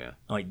 Oh, yeah.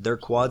 Like their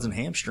quads and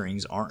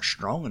hamstrings aren't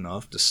strong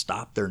enough to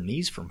stop their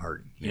knees from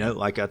hurting. You know,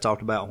 like I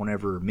talked about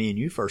whenever me and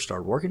you first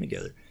started working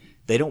together,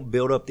 they don't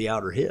build up the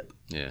outer hip.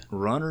 Yeah.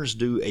 Runners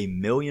do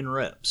 1,000,000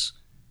 reps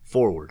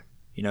forward,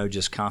 you know,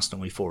 just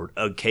constantly forward.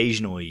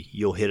 Occasionally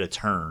you'll hit a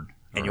turn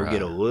and you'll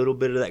get a little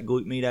bit of that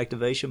glute med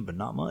activation, but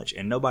not much.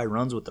 And nobody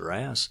runs with their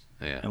ass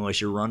unless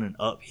you're running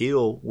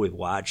uphill with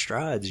wide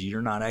strides.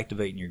 You're not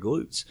activating your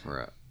glutes.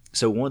 Right.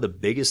 So one of the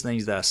biggest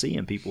things that I see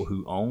in people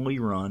who only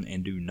run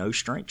and do no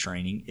strength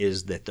training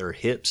is that their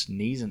hips,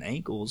 knees, and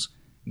ankles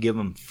give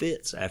them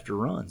fits after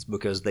runs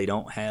because they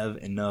don't have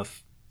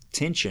enough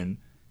tension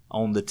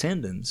on the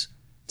tendons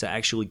to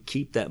actually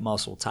keep that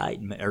muscle tight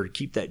or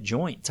keep that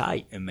joint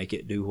tight and make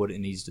it do what it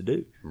needs to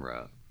do.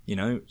 Right. You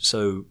know,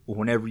 so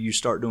whenever you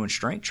start doing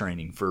strength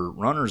training for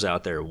runners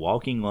out there,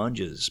 walking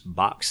lunges,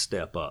 box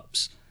step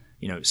ups,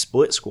 you know,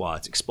 split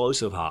squats,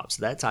 explosive hops,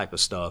 that type of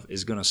stuff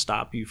is going to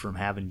stop you from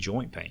having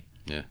joint pain.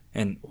 Yeah.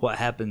 And what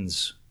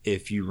happens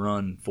if you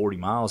run 40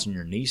 miles and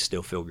your knees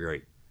still feel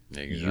great?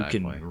 Exactly. You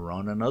can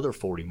run another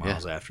 40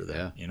 miles after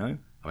that, you know?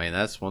 I mean,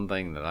 that's one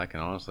thing that I can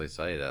honestly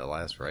say, that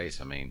last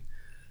race, I mean,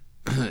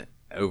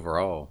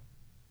 overall,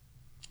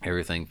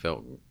 everything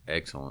felt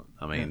excellent.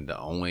 I mean, the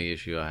only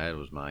issue I had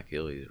was my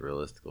Achilles,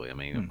 realistically. I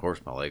mean, of course,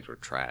 my legs were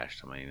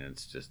trashed. I mean,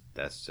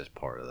 that's just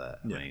part of that.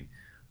 I mean,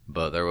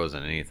 but there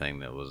wasn't anything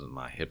that wasn't,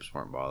 my hips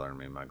weren't bothering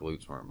me, my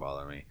glutes weren't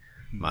bothering me.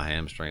 My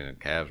hamstring and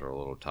calves were a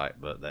little tight,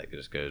 but that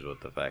just goes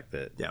with the fact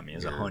that... Yeah, I mean,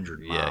 it's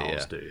 100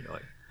 miles, dude.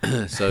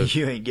 Like, so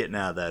you ain't getting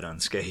out of that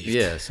unscathed.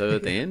 Yeah, so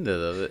at the end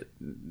of it,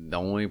 the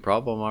only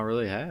problem I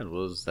really had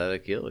was that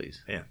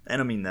Achilles. Yeah,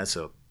 and I mean, that's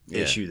a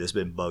issue that's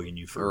been bugging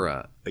you for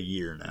a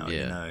year now,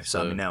 you know?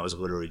 So, I mean, that was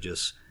literally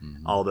just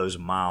all those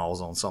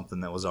miles on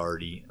something that was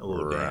already a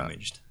little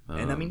damaged.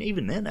 And, I mean,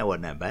 even then, that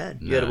wasn't that bad.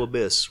 You had a little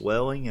bit of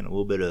swelling and a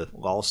little bit of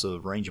loss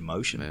of range of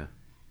motion. Yeah.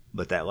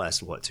 But that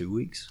lasted, what, 2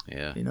 weeks?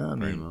 Yeah. You know, I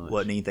mean,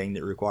 wasn't anything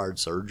that required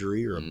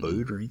surgery or a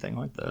boot or anything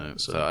like that. No.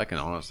 So I can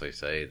honestly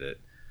say that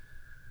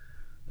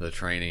the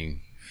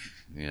training,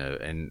 you know,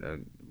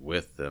 and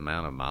with the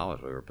amount of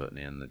mileage we were putting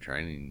in, the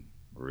training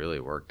really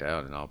worked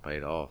out and all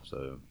paid off.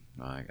 So,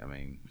 like, I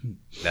mean,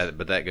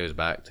 that goes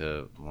back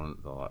to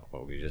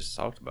what we just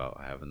talked about,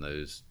 having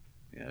those,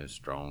 you know,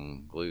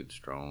 strong glutes,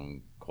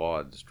 strong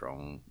quads,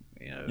 strong,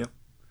 you know,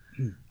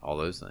 all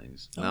those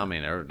things. Oh. Now, I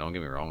mean, don't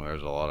get me wrong,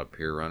 there's a lot of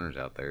pure runners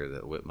out there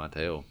that whip my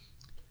tail.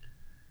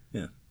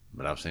 Yeah.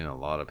 But I've seen a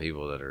lot of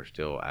people that are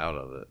still out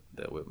of it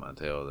that whip my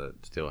tail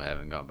that still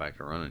haven't got back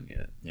to running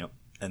yet. Yep.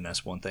 And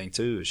that's one thing,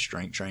 too, is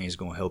strength training is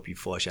going to help you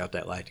flush out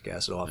that lactic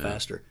acid a lot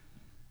faster.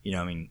 You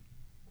know, I mean,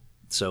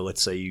 so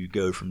let's say you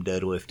go from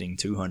deadlifting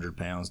 200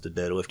 pounds to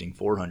deadlifting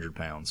 400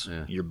 pounds.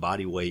 Yeah. Your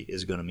body weight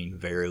is going to mean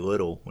very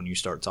little when you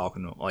start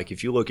talking. Like,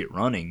 if you look at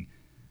running,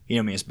 you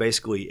know, I mean, it's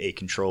basically a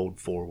controlled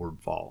forward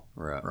fall.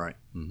 Right.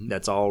 Mm-hmm.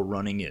 That's all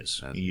running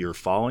is. You're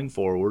falling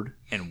forward,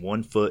 and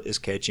one foot is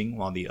catching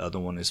while the other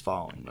one is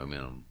falling.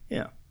 Momentum.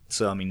 Yeah.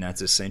 So, I mean,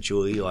 that's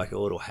essentially like a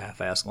little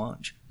half-ass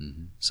lunge.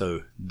 Mm-hmm.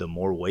 So, the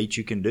more weight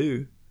you can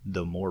do,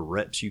 the more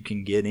reps you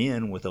can get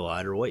in with a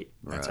lighter weight.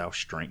 That's how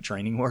strength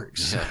training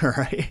works,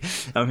 right?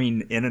 I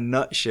mean, in a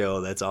nutshell,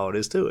 that's all it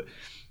is to it.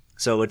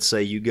 So, let's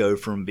say you go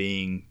from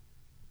being,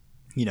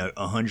 you know,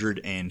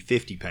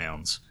 150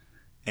 pounds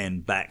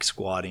and back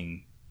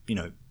squatting, you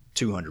know,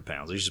 200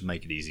 pounds. Let's just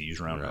make it easy, use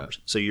round numbers.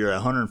 So, you're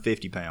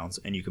 150 pounds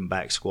and you can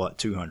back squat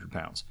 200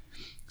 pounds.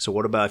 So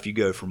what about if you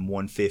go from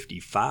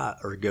 155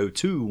 or go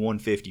to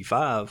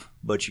 155,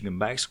 but you can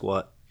back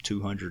squat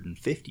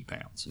 250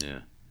 pounds? Yeah.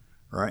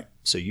 Right?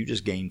 So you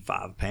just gained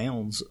 5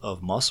 pounds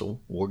of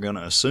muscle. We're going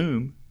to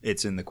assume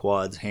it's in the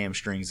quads,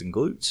 hamstrings, and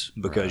glutes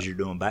because you're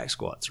doing back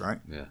squats, right?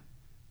 Yeah.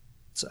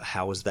 So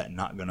how is that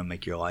not going to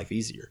make your life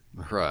easier?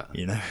 Right.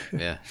 You know?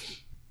 Yeah.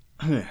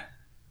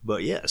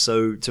 But yeah,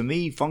 so to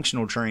me,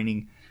 functional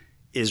training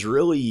is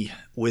really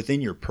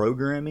within your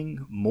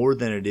programming more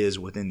than it is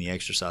within the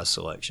exercise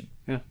selection.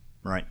 Yeah.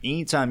 Right?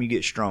 Anytime you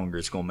get stronger,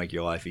 it's going to make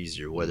your life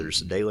easier, whether it's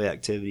the daily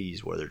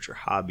activities, whether it's your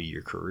hobby,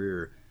 your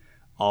career,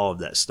 all of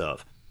that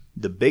stuff.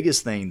 The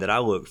biggest thing that I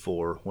look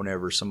for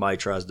whenever somebody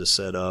tries to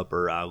set up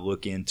or I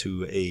look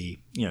into a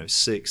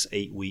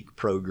 6-8 week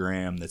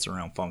program that's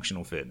around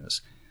functional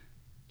fitness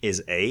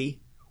is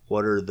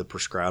what are the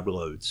prescribed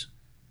loads?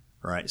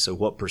 Right? So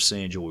what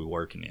percentage are we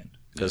working in?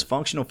 Because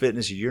functional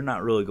fitness, you're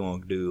not really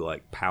going to do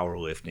like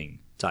powerlifting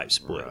type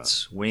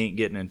splits. Right. We ain't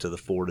getting into the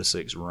 4 to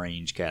 6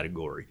 range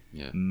category.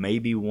 Yeah.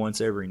 Maybe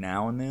once every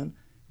now and then,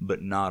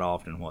 but not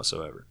often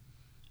whatsoever.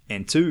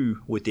 And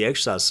 2, with the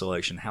exercise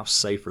selection, how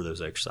safe are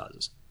those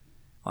exercises?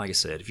 Like I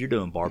said, if you're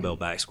doing barbell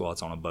back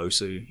squats on a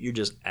BOSU, you're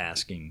just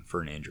asking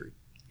for an injury.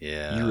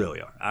 Yeah. You really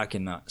are. I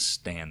cannot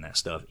stand that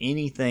stuff.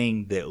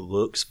 Anything that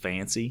looks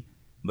fancy,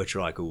 but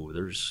you're like, oh,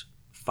 there's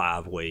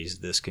 5 ways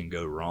this can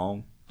go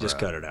wrong. Just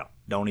cut it out.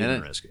 Don't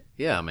even risk it.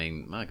 Yeah, I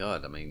mean, my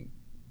God. I mean,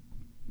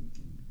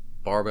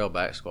 barbell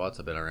back squats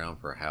have been around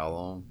for how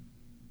long?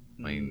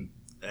 I mean,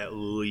 at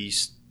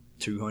least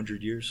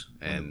 200 years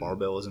when the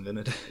barbell was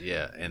invented.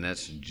 Yeah, and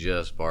that's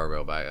just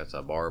barbell back. That's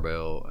a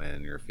barbell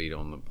and your feet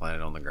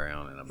planted on the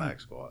ground and a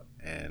back squat.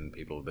 and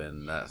people have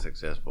been that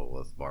successful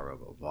with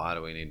barbell. But why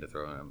do we need to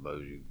throw in a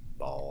bougie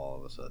ball all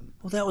of a sudden?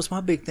 Well, that was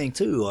my big thing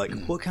too. Like,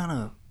 what kind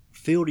of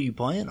field are you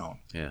playing on?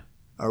 Yeah.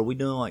 Are we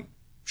doing like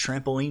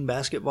trampoline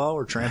basketball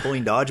or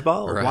trampoline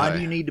dodgeball? Right. Why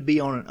do you need to be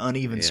on an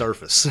uneven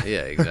surface?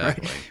 Yeah,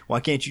 exactly. Right? Why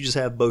can't you just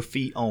have both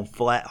feet on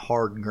flat,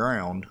 hard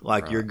ground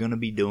like you're going to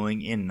be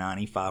doing in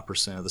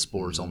 95% of the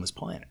sports on this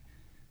planet?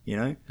 You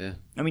know? Yeah.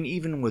 I mean,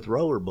 even with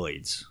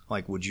rollerblades,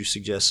 like, would you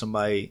suggest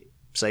somebody,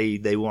 say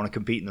they want to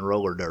compete in the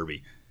roller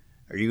derby,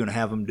 are you going to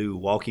have them do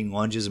walking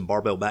lunges and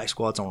barbell back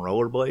squats on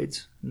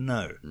rollerblades?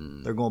 No.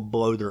 They're going to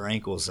blow their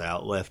ankles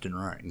out left and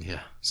right. Yeah.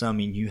 So, I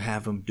mean, you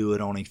have them do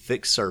it on a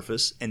fixed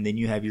surface, and then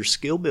you have your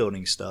skill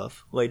building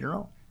stuff later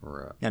on.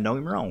 Right. Now, don't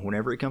get me wrong.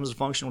 Whenever it comes to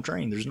functional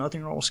training, there's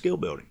nothing wrong with skill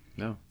building.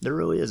 No. There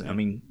really isn't. I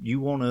mean, you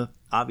want to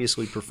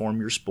obviously perform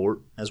your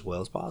sport as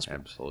well as possible.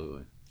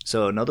 Absolutely.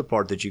 So, another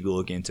part that you can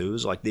look into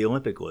is like the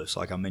Olympic lifts,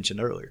 like I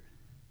mentioned earlier.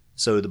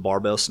 So, the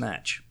barbell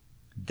snatch,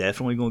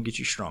 definitely going to get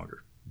you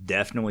stronger.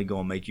 Definitely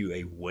going to make you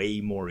a way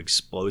more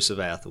explosive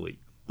athlete.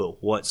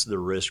 But what's the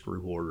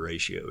risk-reward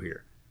ratio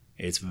here?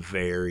 It's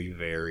very,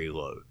 very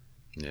low.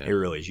 Yeah. It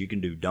really is. You can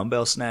do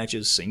dumbbell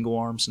snatches,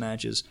 single-arm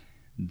snatches.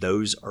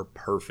 Those are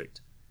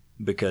perfect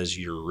because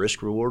your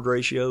risk-reward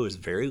ratio is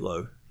very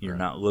low. You're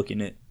not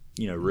looking at,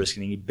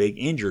 risking any big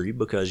injury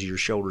because your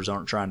shoulders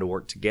aren't trying to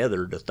work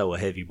together to throw a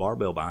heavy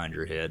barbell behind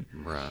your head.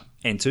 Right.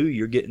 And two,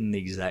 you're getting the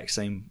exact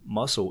same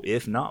muscle,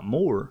 if not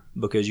more,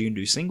 because you can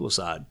do single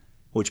side,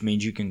 which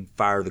means you can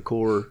fire the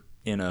core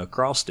in a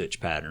cross-stitch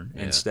pattern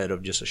instead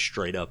of just a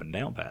straight up and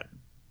down pattern.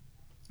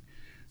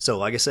 So,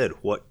 like I said,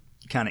 what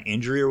kind of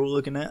injury are we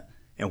looking at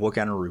and what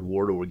kind of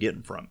reward are we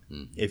getting from it?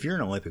 Mm-hmm. If you're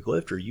an Olympic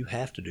lifter, you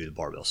have to do the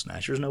barbell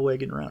snatch. There's no way of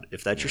getting around it.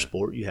 If that's your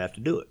sport, you have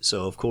to do it.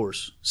 So, of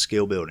course,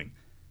 skill building.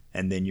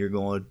 And then you're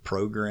going to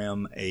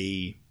program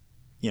I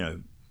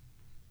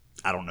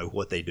don't know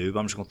what they do, but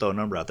I'm just going to throw a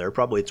number out there.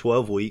 Probably a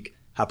 12-week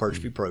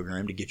hypertrophy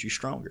program to get you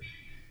stronger.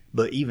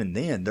 But even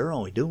then, they're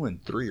only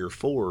doing 3 or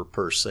 4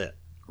 per set.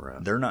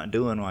 Right. They're not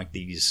doing like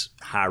these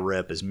high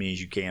rep as many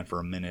as you can for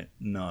a minute.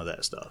 None of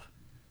that stuff.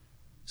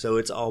 So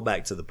it's all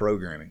back to the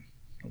programming.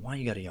 Why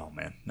you got to yawn,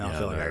 man? Now I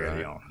feel like I got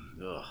to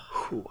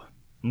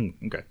yawn.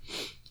 Okay.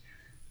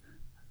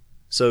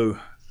 So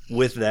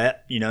with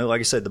that, like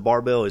I said, the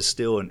barbell is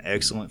still an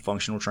excellent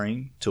functional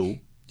training tool.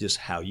 Just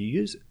how you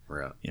use it.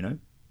 Right.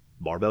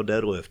 Barbell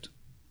deadlift.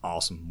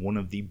 Awesome. One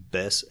of the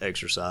best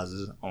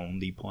exercises on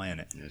the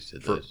planet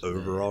for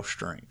overall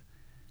strength.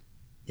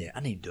 Yeah,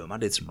 I need to do them. I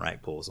did some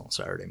rack pulls on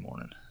Saturday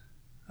morning.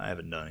 I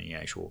haven't done any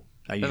actual.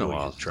 I usually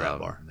use trap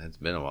bar. It's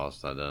been a while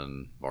since I've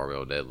done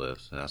barbell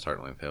deadlifts, and I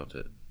certainly felt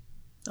it.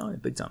 Oh, yeah,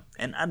 big time.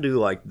 And I do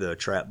like the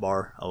trap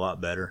bar a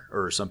lot better,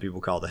 or some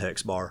people call the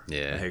hex bar.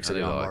 Yeah, the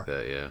hexagon bar. I like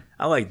that, yeah.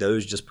 I like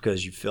those just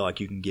because you feel like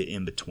you can get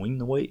in between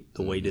the weight.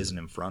 The weight isn't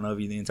in front of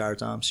you the entire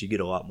time, so you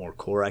get a lot more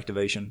core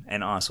activation.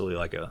 And honestly,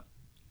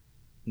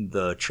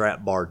 the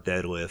trap bar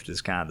deadlift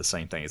is kind of the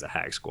same thing as a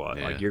hack squat.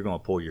 Yeah. Like, you're going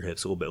to pull your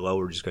hips a little bit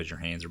lower just because your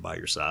hands are by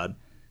your side.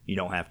 You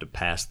don't have to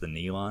pass the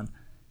knee line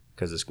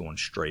because it's going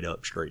straight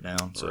up, straight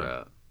down. So,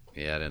 right.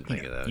 Yeah, I didn't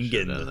think of that. You can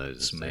get into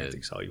those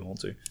semantics all you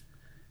want to.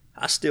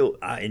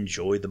 I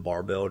enjoy the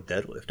barbell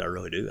deadlift. I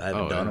really do. I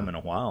haven't done them in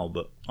a while,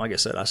 but like I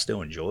said, I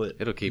still enjoy it.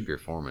 It'll keep your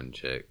form in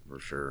check for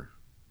sure.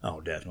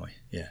 Oh, definitely.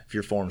 Yeah. If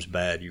your form's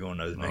bad, you're going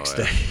to know the next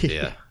day.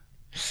 Yeah.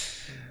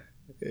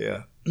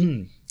 Yeah.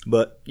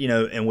 But,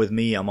 and with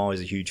me, I'm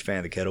always a huge fan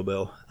of the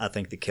kettlebell. I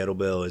think the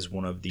kettlebell is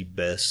one of the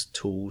best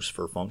tools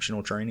for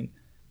functional training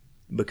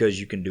because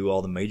you can do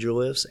all the major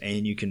lifts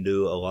and you can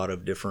do a lot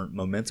of different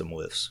momentum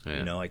lifts,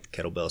 like the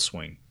kettlebell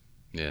swing.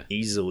 Yeah.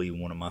 Easily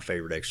one of my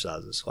favorite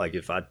exercises. Like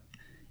if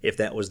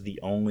that was the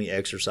only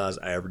exercise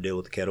I ever did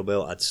with the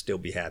kettlebell, I'd still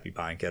be happy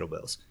buying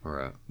kettlebells.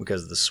 Right.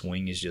 Because the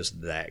swing is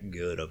just that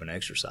good of an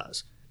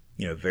exercise.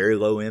 Very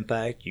low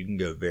impact. You can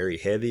go very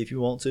heavy if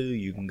you want to.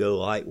 You can go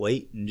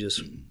lightweight and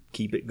just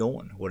keep it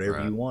going,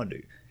 whatever you want to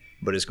do.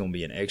 But it's going to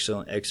be an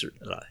excellent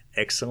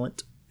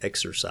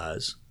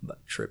exercise.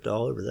 But tripped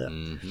all over that.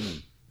 Mm-hmm.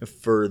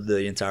 For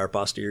the entire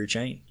posterior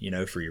chain,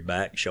 for your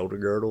back, shoulder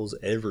girdles,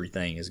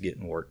 everything is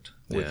getting worked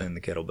within the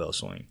kettlebell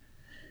swing.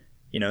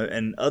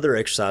 And other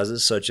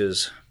exercises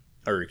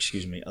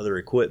other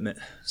equipment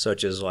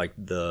such as like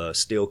the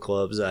steel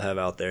clubs I have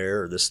out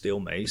there or the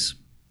steel mace.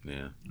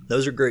 Yeah.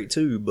 Those are great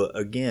too, but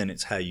again,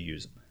 it's how you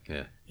use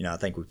them. Yeah. I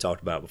think we've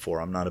talked about it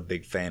before. I'm not a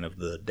big fan of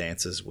the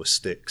dances with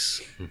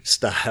sticks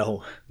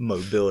style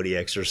mobility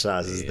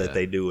exercises that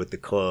they do with the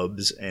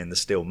clubs and the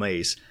steel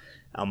mace.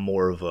 I'm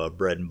more of a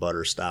bread and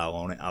butter style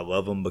on it. I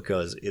love them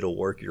because it'll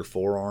work your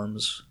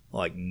forearms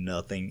like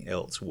nothing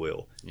else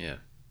will. Yeah.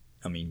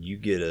 I mean, you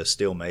get a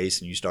steel mace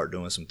and you start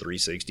doing some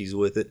 360s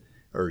with it,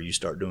 or you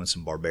start doing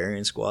some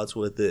barbarian squats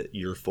with it,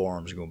 your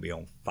forearms are going to be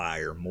on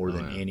fire more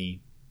than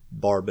any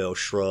barbell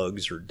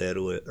shrugs or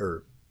deadlift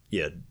or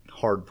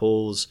hard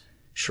pulls,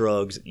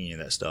 shrugs, any of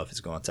that stuff.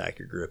 It's going to attack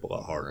your grip a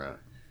lot harder. Right.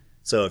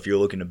 So if you're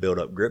looking to build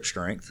up grip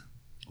strength,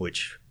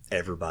 which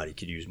everybody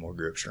could use more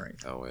grip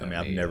strength. Oh, yeah. I mean,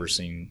 I've never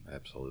seen.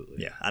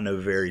 Absolutely. Yeah. I know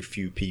very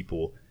few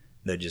people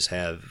that just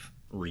have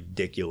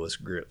ridiculous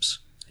grips.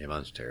 Yeah,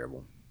 mine's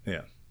terrible.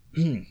 Yeah.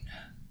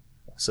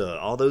 So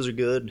all those are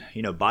good.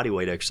 Body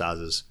weight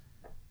exercises.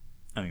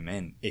 I mean,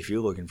 man, if you're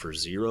looking for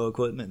zero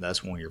equipment,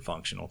 that's one of your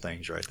functional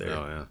things right there.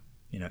 Oh, yeah.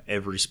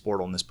 Every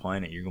sport on this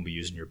planet, you're going to be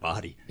using your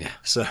body. Yeah.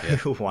 So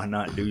why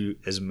not do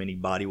as many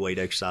body weight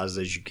exercises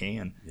as you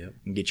can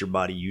and get your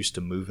body used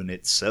to moving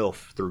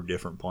itself through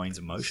different planes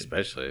of motion.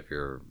 Especially if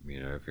you're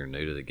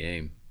new to the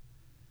game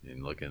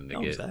and looking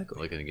to get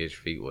your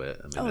feet wet.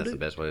 I mean, that's the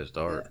best way to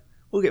start. Yeah.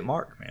 We'll get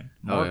Mark, man.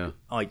 Mark,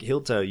 like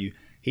he'll tell you,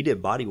 he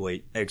did body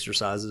weight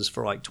exercises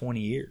for like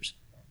 20 years.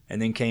 And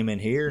then came in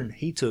here and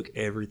he took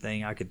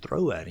everything I could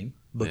throw at him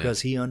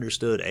because he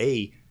understood,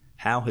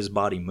 how his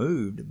body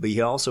moved, but he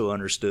also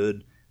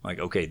understood, like,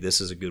 okay,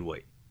 this is a good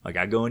weight. Like,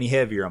 I go any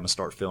heavier, I'm going to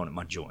start feeling at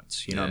my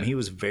joints. I mean, he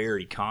was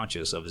very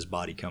conscious of his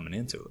body coming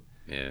into it.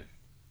 Yeah.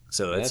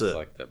 So that's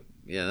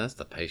that's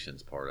the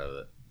patience part of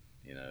it.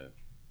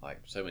 Like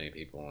so many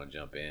people want to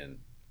jump in.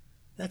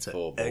 That's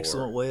an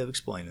excellent way of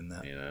explaining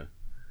that.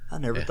 I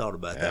never thought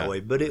about it that way,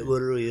 but it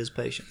literally is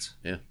patience.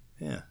 Yeah.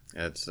 Yeah.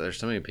 There's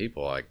so many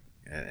people like,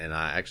 and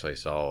I actually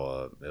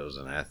saw it was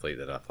an athlete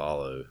that I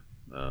follow,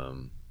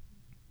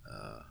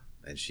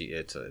 and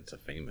it's a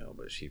female,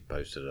 but she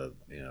posted a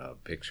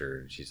picture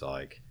and she's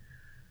like,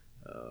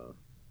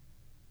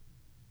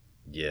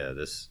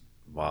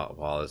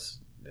 while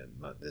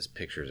this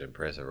picture is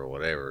impressive or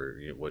whatever,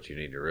 what you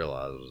need to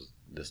realize was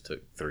this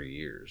took 3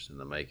 years in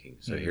the making.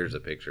 So here's a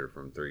picture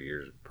from 3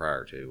 years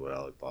prior to what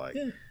I looked like.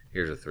 Yeah.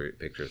 Here's a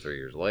picture 3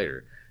 years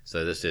later.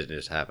 So this didn't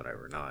just happen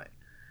overnight.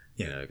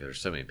 Yeah. Because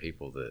there's so many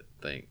people that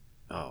think,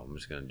 oh, I'm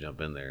just going to jump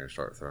in there and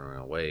start throwing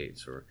around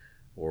weights,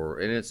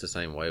 and it's the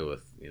same way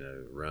with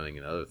running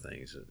and other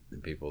things.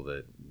 And people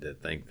that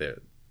think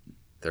that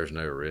there's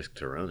no risk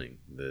to running,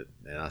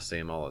 and I see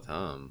them all the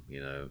time.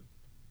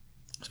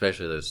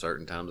 Especially those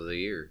certain times of the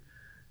year,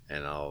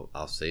 and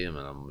I'll see them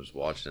and I'm just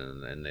watching,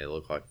 and they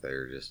look like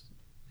they're just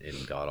in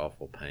god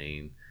awful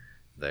pain.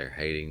 They're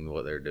hating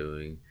what they're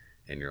doing,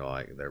 and you're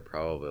like, they're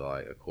probably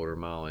like a quarter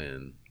mile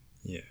in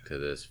to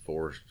this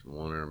forced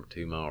 1 or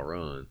 2 mile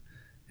run.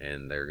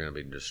 And they're going to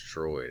be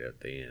destroyed at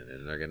the end,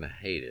 and they're going to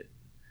hate it.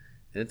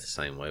 And it's the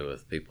same way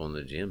with people in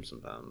the gym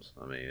sometimes.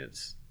 I mean,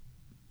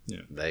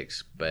 they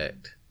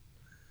expect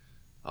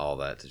all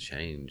that to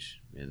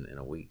change in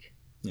a week.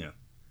 Yeah.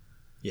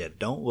 Yeah,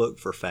 don't look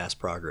for fast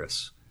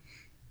progress.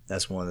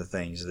 That's one of the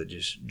things that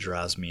just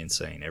drives me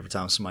insane. Every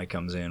time somebody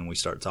comes in, we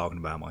start talking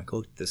about it, I'm like,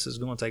 look, this is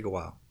going to take a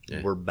while.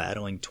 Yeah. We're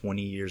battling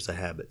 20 years of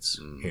habits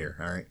here,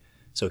 all right?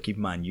 So keep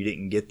in mind, you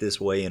didn't get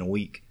this way in a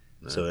week.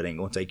 No. So it ain't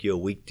going to take you a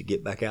week to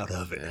get back out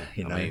of it,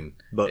 I mean,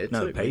 but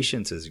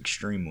patience is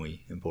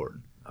extremely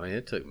important. I mean,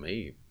 it took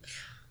me,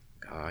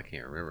 I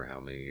can't remember how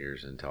many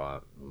years until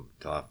I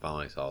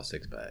finally saw a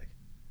six-pack.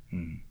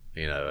 And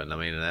I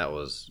mean, that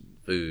was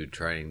food,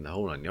 training, the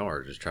whole 9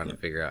 yards, just trying to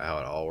figure out how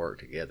it all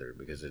worked together,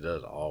 because it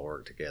does all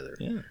work together.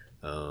 Yeah.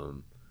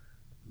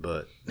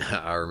 But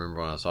I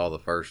remember when I saw the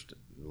first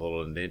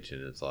little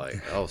indention, it's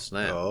like, oh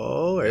snap,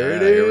 there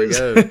it is,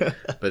 here we go.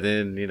 But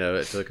then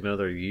it took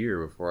another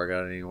year before I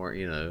got anywhere.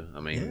 I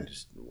mean,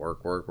 just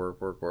work. And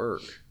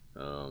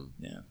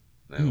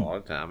a lot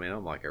of time, I mean,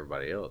 I'm like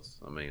everybody else.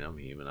 I mean, I'm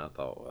human. I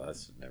thought, well,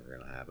 that's never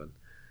gonna happen.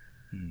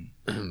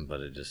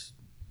 But it just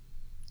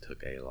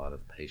took a lot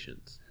of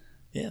patience.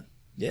 Yeah,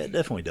 it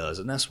definitely does,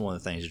 and that's one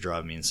of the things that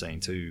drive me insane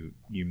too.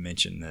 You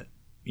mentioned that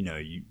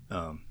you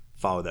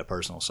follow that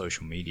person on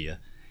social media.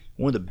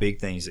 One of the big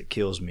things that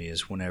kills me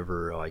is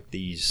whenever like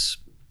these,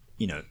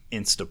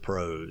 Insta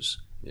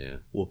pros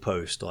will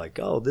post like,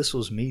 oh, this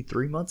was me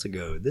 3 months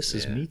ago. This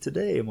is me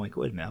today. I'm like,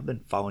 wait a minute, I've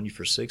been following you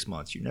for 6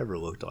 months. You never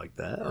looked like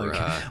that. Like,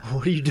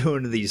 what are you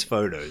doing to these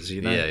photos?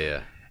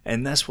 Yeah.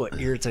 And that's what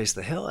irritates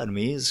the hell out of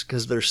me, is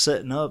because they're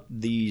setting up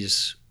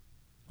these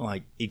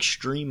like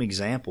extreme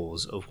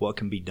examples of what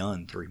can be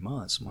done in 3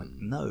 months. I'm like,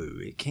 no,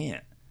 it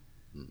can't.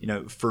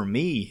 For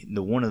me,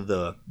 one of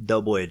the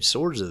double-edged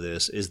swords of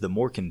this is the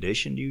more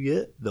conditioned you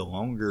get, the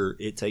longer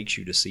it takes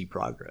you to see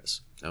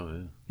progress.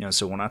 Oh, yeah.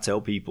 So when I tell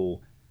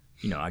people,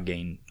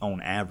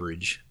 on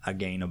average, I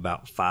gain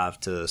about 5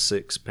 to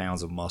 6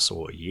 pounds of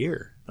muscle a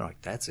year. They're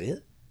like, that's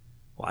it?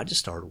 Well, I just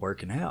started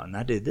working out, and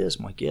I did this.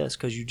 I'm like, yeah, it's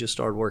because you just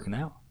started working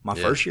out. My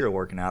first year of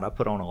working out, I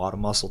put on a lot of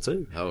muscle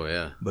too. Oh,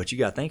 yeah. But you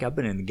got to think, I've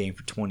been in the game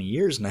for 20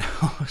 years now.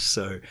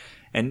 So,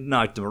 and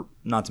not to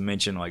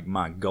mention, like,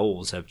 my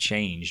goals have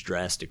changed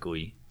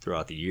drastically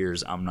throughout the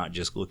years. I'm not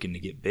just looking to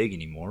get big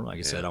anymore. Like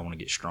I said, I want to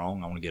get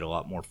strong. I want to get a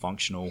lot more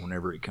functional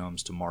whenever it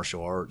comes to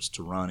martial arts,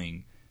 to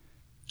running,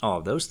 all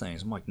of those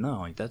things. I'm like, no,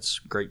 like, that's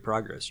great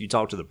progress. You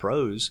talk to the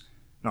pros,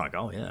 and they're like,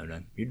 oh, yeah,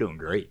 man, you're doing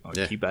great. Like,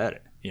 keep at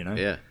it,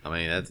 Yeah, I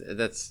mean,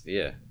 that's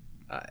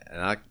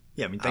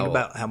Yeah, I mean, think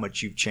about how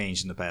much you've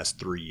changed in the past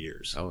 3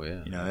 years. Oh,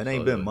 yeah. It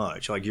ain't been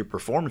much. Like, your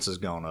performance has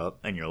gone up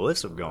and your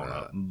lifts have gone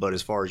up. But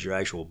as far as your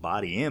actual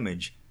body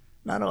image,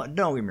 don't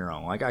get me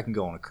wrong. Like, I can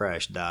go on a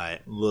crash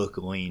diet, look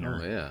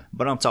leaner. Oh, yeah.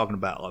 But I'm talking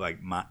about,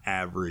 like, my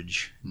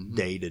average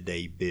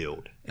day-to-day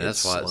build. And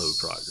that's why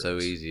it's so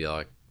easy,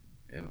 like,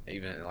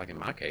 even like in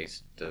my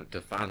case, to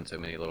find so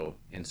many little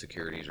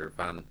insecurities or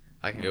find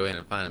I can go in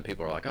and find and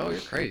people are like, "Oh,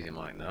 you're crazy." I'm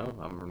like, "No,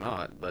 I'm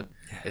not." But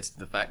it's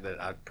the fact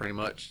that I pretty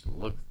much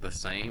look the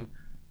same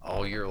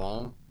all year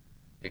long,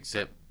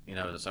 except in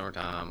the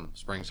summertime,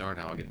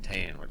 I'll get a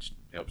tan, which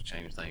helps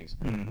change things.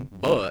 Mm-hmm.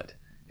 But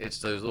it's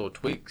those little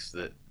tweaks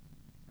that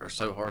are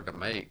so hard to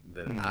make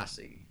that I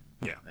see.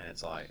 Yeah. And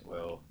it's like,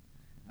 well,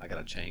 I got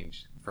to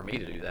change. For me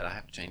to do that, I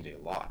have to change a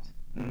lot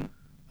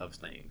of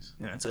things.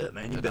 Yeah, that's it,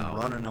 man. You've been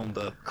running on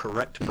the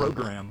correct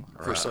program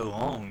for so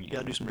long. You got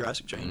to do some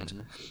drastic changes.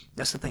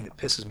 That's the thing that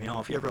pisses me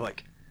off. You ever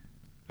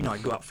I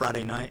go out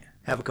Friday night,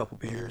 have a couple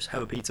beers,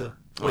 have a pizza,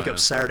 wake up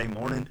Saturday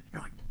morning,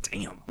 you're like,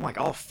 damn, I'm like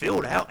all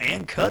filled out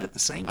and cut at the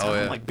same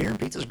time. I'm like, beer and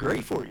pizza's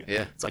great for you.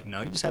 Yeah. It's like,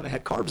 no, you just haven't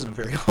had carbs in a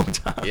very long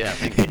time. Yeah.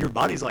 And your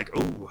body's like,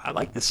 oh, I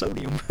like the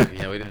sodium.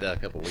 Yeah, we did that a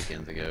couple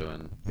weekends ago,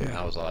 and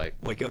I was like,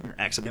 wake up and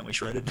you're accidentally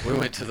shredded. We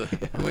went to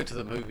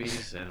the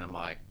movies, and I'm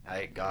like,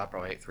 I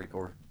probably ate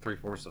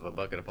three-fourths of a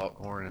bucket of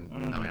popcorn,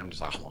 and I mean, I'm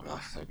just like, oh my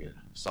gosh, so good.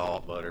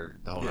 Salt, butter,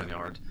 the whole 9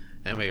 yards.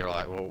 And we were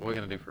like, well, what are we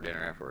going to do for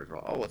dinner afterwards? We're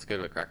like, oh, let's go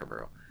to a Cracker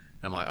Barrel.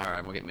 And I'm like, all right,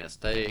 I'm going to get me a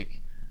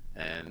steak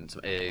and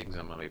some eggs.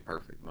 I'm going to be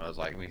perfect. And I was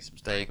like, give me some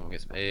steak, I'm going to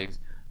get some eggs.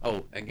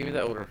 Oh, and give me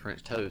that order of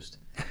French toast.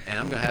 And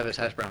I'm going to have this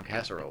hash brown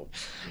casserole.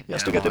 Yeah, I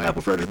still got them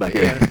apple fritters back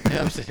here.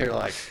 I'm sitting here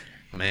like,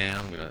 man,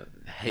 I'm going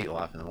to hate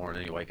life in the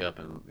morning. You wake up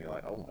and you're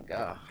like, oh my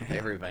God,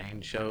 every vein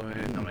showing.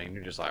 I mean,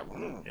 you're just like,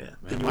 man,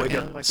 then you wake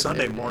up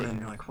Sunday morning and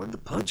you're like, where'd the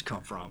punch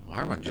come from? Why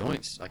are my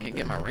joints? I can't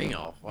get my ring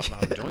off. Why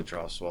are my joints are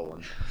all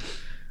swollen?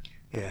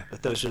 Yeah,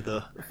 but those are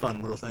the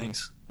fun little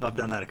things. I've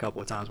done that a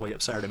couple of times. Wake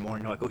up Saturday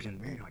morning, you're like, look in the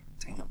mirror, you're like,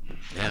 damn.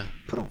 Yeah.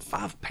 Put on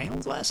 5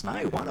 pounds last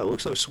night. Why do I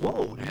look so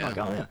swole? And you're like,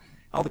 oh yeah,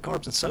 all the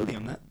carbs and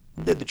sodium, that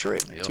did the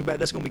trick. Yep. Too bad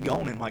that's going to be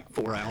gone in like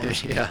 4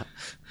 hours. Yeah.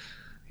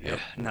 Yep.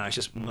 No, it's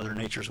just Mother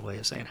Nature's way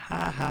of saying,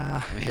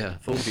 ha. Yeah,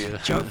 fool you.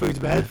 Junk food's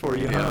bad for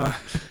you, huh?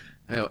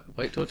 Yeah,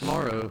 wait till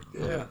tomorrow.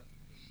 Yeah.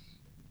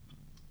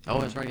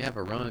 Oh, that's right, you have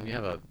a run. You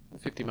have a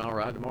 50-mile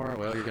ride tomorrow?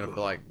 Well, you're going to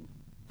feel like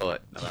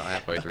butt about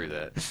halfway through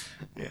that.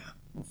 Yeah.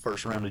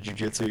 First round of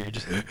jiu-jitsu, you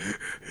just...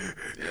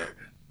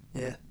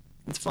 Yeah.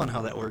 It's fun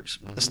how that works.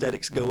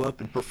 Aesthetics go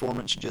up and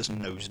performance just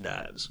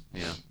nosedives.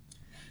 Yeah.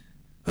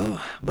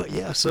 Oh, but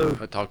yeah, so...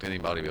 I talk to any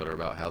bodybuilder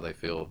about how they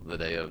feel the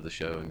day of the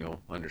show, and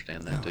you'll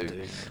understand that too.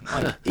 Dude,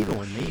 like, even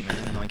with me,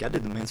 man, like I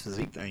did the men's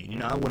physique thing.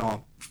 I went on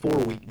a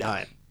 4-week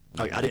diet.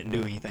 Like I didn't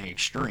do anything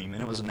extreme,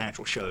 and it was a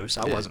natural show,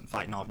 so I wasn't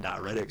fighting off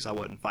diuretics. I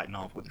wasn't fighting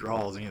off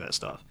withdrawals, any of that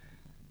stuff.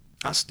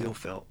 I still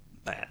felt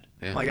bad.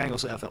 Yeah. Like I ain't gonna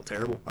say I felt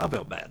terrible. I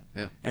felt bad.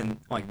 Yeah. And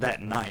like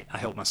that night, I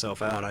helped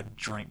myself out. I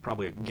drank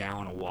probably a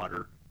gallon of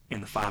water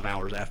in the 5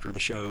 hours after the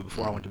show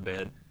before I went to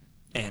bed.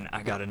 And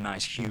I got a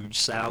nice huge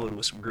salad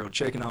with some grilled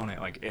chicken on it.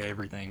 Like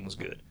everything was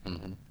good.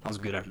 I was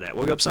good after that.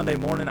 Woke up Sunday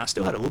morning. I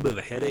still had a little bit of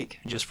a headache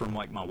just from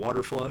like my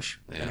water flush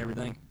and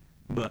everything.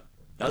 But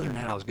other than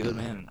that, I was good,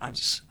 man.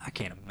 I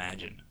can't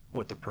imagine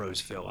what the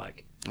pros feel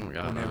like. Oh my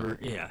God. Whenever,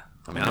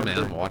 I mean,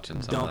 I'm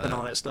watching some dumping of that.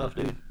 all that stuff,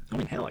 dude. I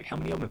mean, hell, like how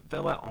many of them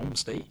fell out on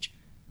stage?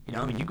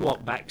 I mean, you go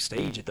walk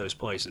backstage at those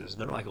places.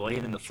 They're like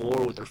laying in the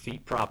floor with their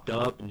feet propped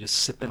up and just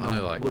sipping on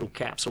little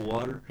caps of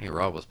water. Yeah,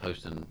 Rob was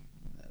posting.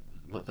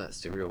 What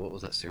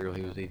was that cereal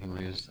he was eating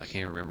when he was? I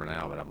can't remember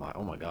now, but I'm like,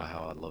 oh my God,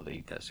 how I'd love to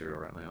eat that cereal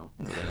right now.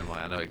 But then I'm like,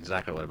 I know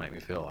exactly what it made me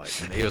feel like.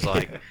 And he was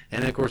like,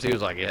 and then of course he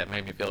was like, yeah, it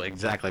made me feel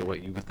exactly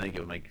what you would think it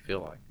would make you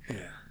feel like.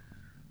 Yeah,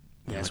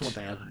 that's one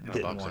thing I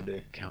didn't want to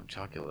do. Count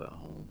Chocula at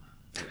home.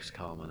 I just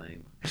call him a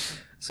name.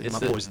 See, my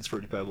poison's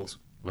Fruity Pebbles.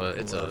 But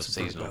it's a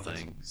seasonal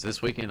thing. So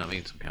this weekend I'm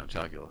eating some Count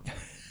Chocula.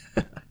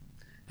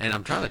 And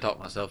I'm trying to talk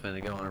myself into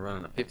going and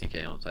running a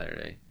 50K on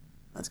Saturday.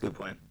 That's a good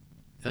plan.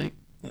 You think?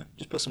 Yeah,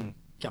 just put some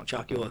Count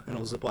Chocula in a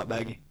Ziploc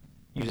baggie.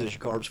 Use it as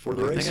your carbs for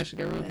the race. I think I should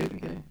go run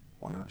 50K?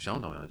 Why not?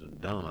 Sean told me it was a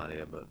dumb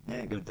idea, but...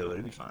 Yeah, go do it.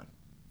 It'll be fine.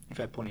 You've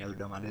had plenty of other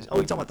dumb ideas. Oh,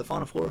 you talking about the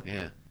Fauna Flora?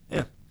 Yeah.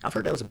 Yeah. I've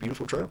heard that was a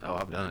beautiful trail. Oh,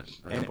 I've done it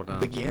a couple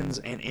times. It begins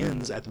and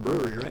ends at the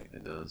brewery, right?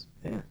 It does.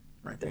 Yeah,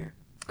 right there.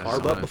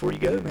 Carb up before you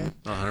go, man.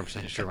 I'm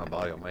 100% sure my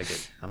body will make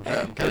it. I'm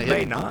kind of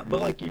may not,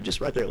 but like you're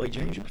just right there at Lake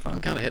James, you'll be fine.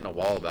 I'm kind of hitting a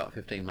wall about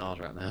 15 miles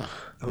right now.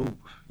 Oh,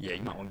 yeah,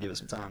 you might want to give it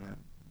some time, man.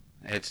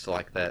 It's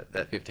like that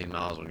 15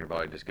 miles when your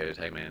body just goes,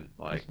 hey, man,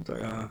 like...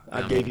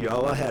 I gave you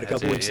all I had a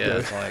couple weeks ago.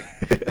 It's like,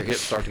 your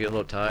hips start to get a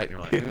little tight, and you're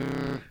like,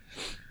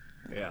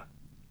 Yeah.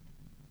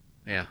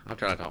 Yeah, I'm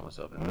trying to talk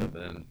myself into it,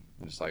 but then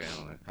I'm just like, I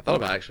don't know. I thought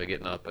about actually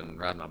getting up and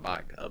riding my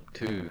bike up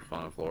to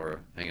Fauna Flora,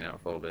 hanging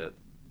out for a little bit,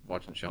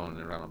 watching Sean, and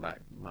then riding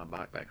my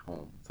bike back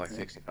home. It's like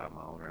 65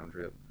 miles round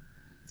trip.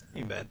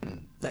 Ain't bad.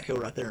 That hill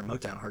right there in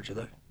Motown hurt you,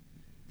 though.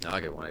 No,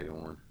 I get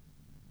 181.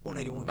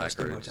 181 back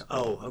roads.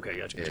 Oh, okay,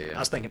 gotcha. Yeah. I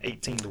was thinking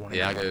 18 to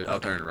 181. Yeah, I'll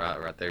turn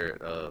right there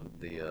at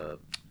the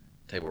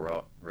Table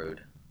Rock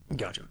Road.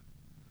 Gotcha.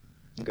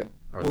 Okay.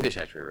 Or the Fish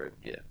Hatchery Road,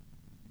 yeah.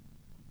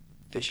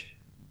 Fish.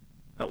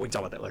 Oh, we can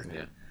talk about that later.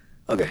 Yeah.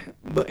 Okay,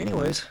 but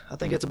anyways, I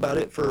think that's about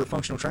it for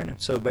functional training.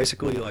 So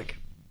basically, like,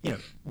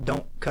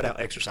 don't cut out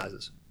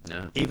exercises.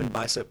 No. Even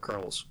bicep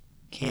curls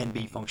can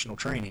be functional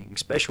training,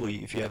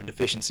 especially if you have a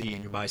deficiency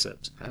in your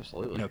biceps.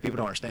 Absolutely. People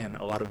don't understand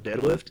a lot of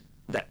deadlift,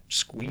 that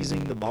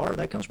squeezing the bar,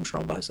 that comes from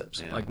strong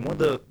biceps. Yeah. Like one of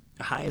the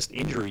highest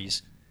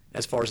injuries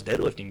as far as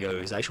deadlifting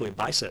goes, is actually a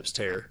biceps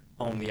tear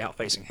on the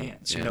out-facing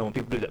hands. You know, when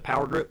people do that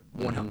power grip,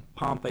 one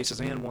palm faces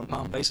in, one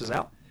palm faces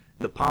out.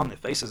 The palm that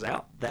faces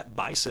out, that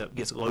bicep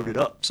gets loaded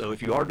up. So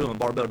if you are doing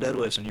barbell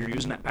deadlifts and you're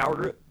using that power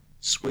grip,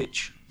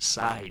 switch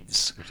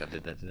sides. Which I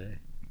did that today.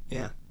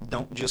 Yeah,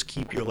 don't just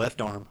keep your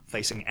left arm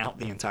facing out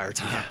the entire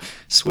time.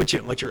 Switch it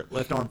and let your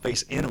left arm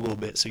face in a little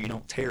bit so you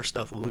don't tear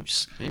stuff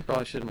loose. You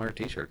probably shouldn't wear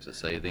T-shirts that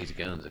say "these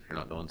guns" if you're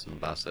not doing some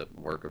bicep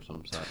work of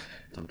some type.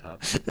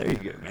 There you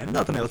go, man.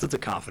 Nothing else. It's a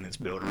confidence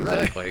builder,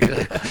 right?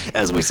 Exactly.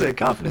 As we said,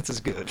 confidence is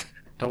good.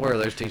 Don't wear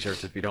those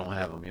T-shirts if you don't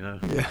have them, you know?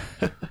 Yeah.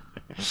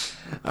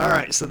 All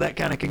right, so that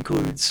kind of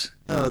concludes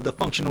the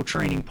functional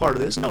training part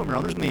of this. No,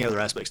 there's many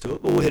other aspects to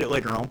it, but we'll hit it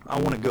later on. I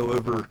want to go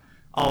over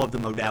all of the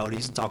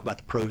modalities and talk about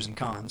the pros and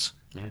cons.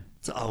 Yeah.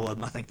 So all of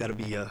them. I think that'll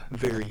be a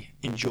very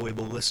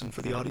enjoyable listen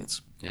for the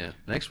audience. Yeah.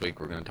 Next week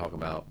we're going to talk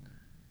about...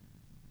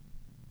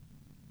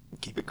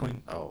 Keep it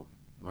clean. Oh,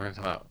 we're going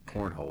to talk about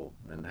cornhole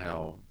and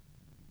how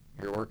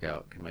your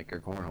workout can make your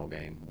cornhole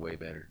game way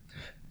better.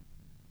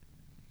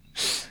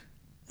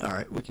 All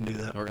right, we can do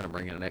that. We're going to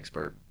bring in an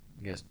expert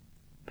guest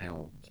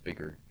panel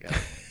speaker guy.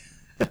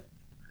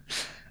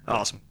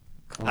 Awesome.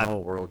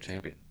 Cornhole world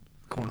champion.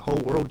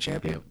 Cornhole world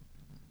champion? Yep.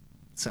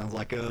 Sounds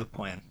like a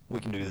plan. We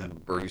can do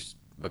that. Bruce.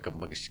 Okay,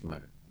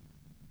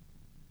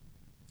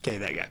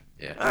 that guy.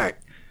 Yeah. All right.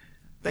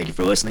 Thank you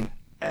for listening.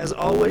 As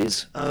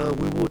always,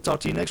 we will talk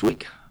to you next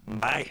week.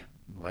 Bye.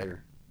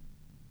 Later.